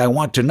 What I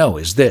want to know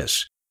is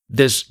this.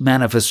 This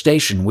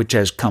manifestation which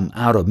has come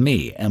out of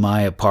me, am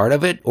I a part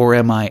of it or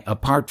am I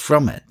apart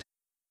from it?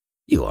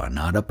 You are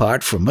not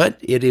apart from it.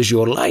 It is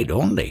your light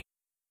only.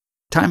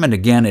 Time and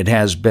again it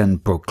has been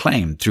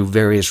proclaimed through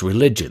various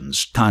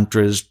religions,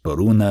 tantras,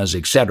 purunas,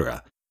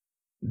 etc.,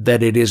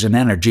 that it is an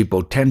energy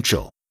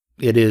potential.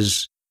 It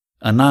is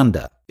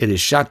Ananda. It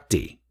is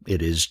Shakti.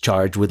 It is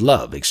charged with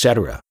love,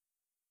 etc.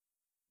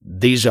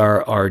 These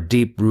are our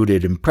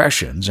deep-rooted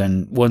impressions,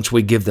 and once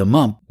we give them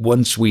up,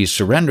 once we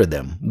surrender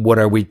them, what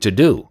are we to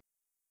do?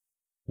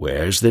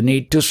 Where's the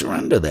need to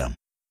surrender them?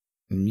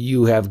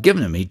 You have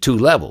given me 2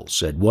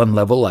 levels. At one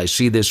level, I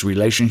see this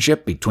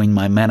relationship between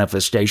my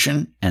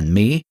manifestation and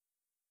me,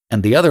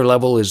 and the other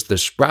level is the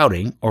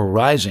sprouting or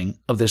rising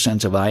of the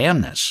sense of I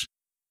amness.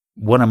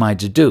 What am I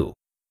to do?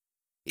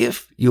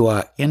 If you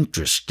are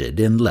interested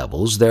in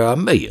levels, there are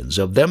millions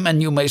of them,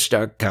 and you may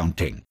start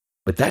counting.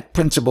 But that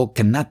principle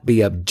cannot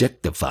be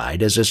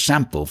objectified as a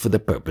sample for the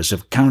purpose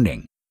of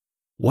counting.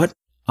 What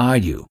are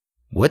you?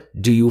 What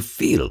do you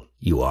feel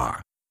you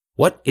are?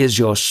 What is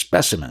your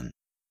specimen?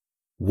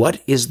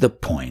 What is the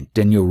point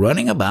in your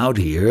running about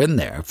here and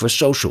there for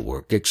social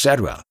work,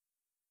 etc.?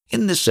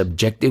 In this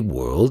subjective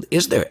world,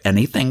 is there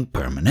anything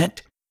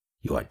permanent?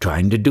 You are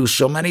trying to do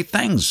so many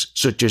things,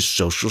 such as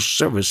social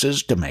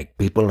services, to make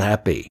people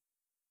happy.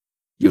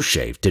 You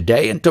shave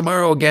today, and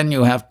tomorrow again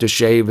you have to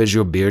shave as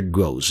your beard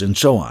grows, and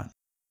so on.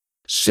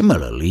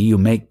 Similarly, you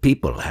make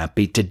people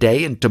happy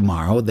today, and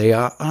tomorrow they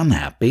are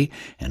unhappy,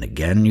 and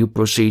again you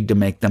proceed to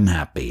make them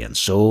happy, and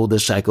so the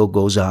cycle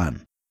goes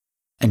on.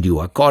 And you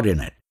are caught in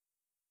it.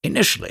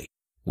 Initially,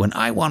 when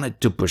I wanted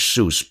to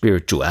pursue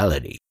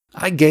spirituality,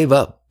 I gave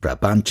up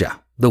prapancha,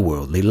 the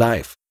worldly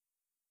life.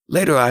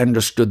 Later I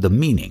understood the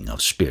meaning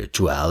of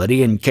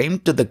spirituality and came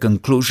to the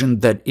conclusion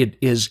that it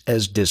is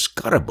as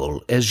discardable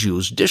as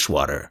used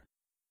dishwater.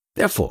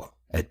 Therefore,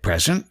 at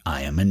present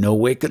I am in no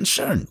way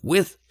concerned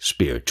with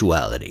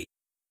spirituality,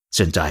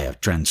 since I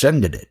have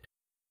transcended it.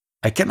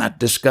 I cannot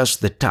discuss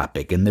the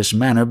topic in this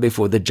manner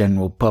before the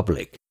general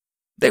public.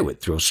 They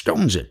would throw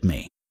stones at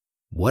me.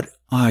 What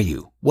are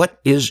you? What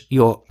is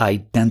your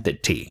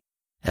identity?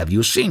 Have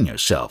you seen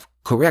yourself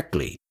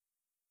correctly?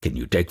 Can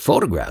you take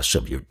photographs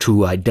of your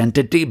true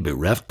identity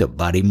bereft of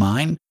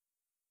body-mind?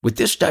 With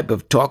this type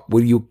of talk,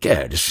 will you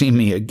care to see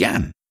me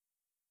again?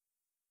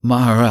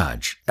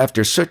 Maharaj,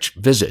 after such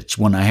visits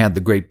when I had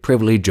the great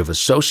privilege of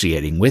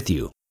associating with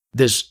you,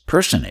 this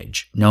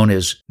personage, known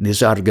as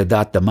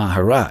Nisargadatta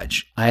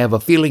Maharaj, I have a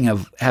feeling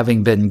of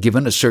having been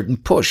given a certain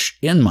push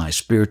in my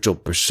spiritual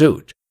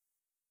pursuit.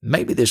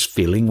 Maybe this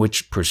feeling,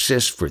 which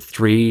persists for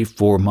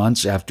 3-4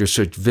 months after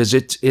such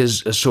visits,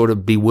 is a sort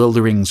of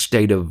bewildering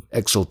state of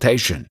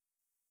exaltation.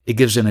 It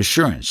gives an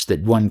assurance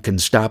that one can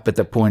stop at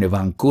the point of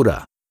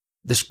Ankura,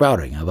 the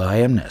sprouting of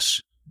I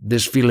amness.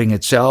 This feeling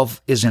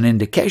itself is an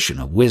indication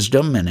of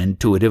wisdom and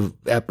intuitive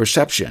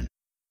apperception.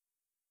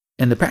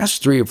 In the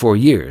past 3 or 4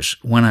 years,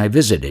 when I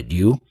visited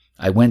you,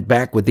 I went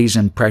back with these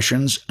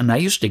impressions, and I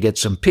used to get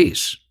some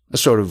peace, a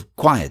sort of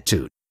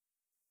quietude.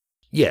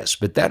 Yes,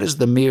 but that is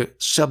the mere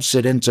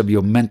subsidence of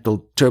your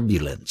mental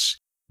turbulence.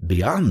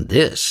 Beyond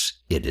this,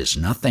 it is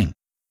nothing.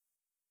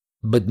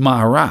 But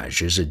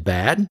Maharaj, is it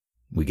bad?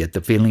 We get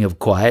the feeling of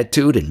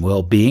quietude and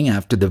well-being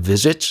after the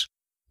visits.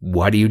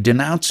 Why do you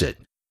denounce it?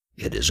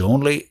 It is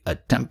only a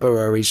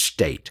temporary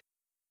state.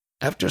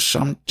 After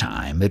some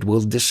time it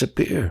will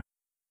disappear.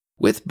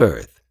 With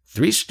birth,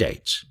 3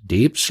 states,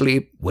 deep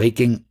sleep,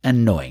 waking,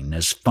 and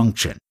knowingness,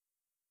 function.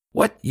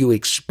 What you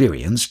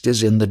experienced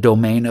is in the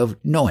domain of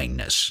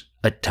knowingness,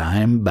 a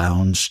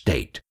time-bound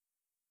state.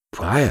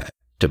 Prior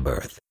to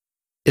birth,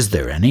 is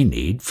there any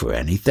need for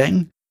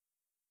anything?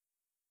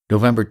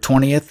 November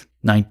 20th,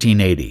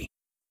 1980.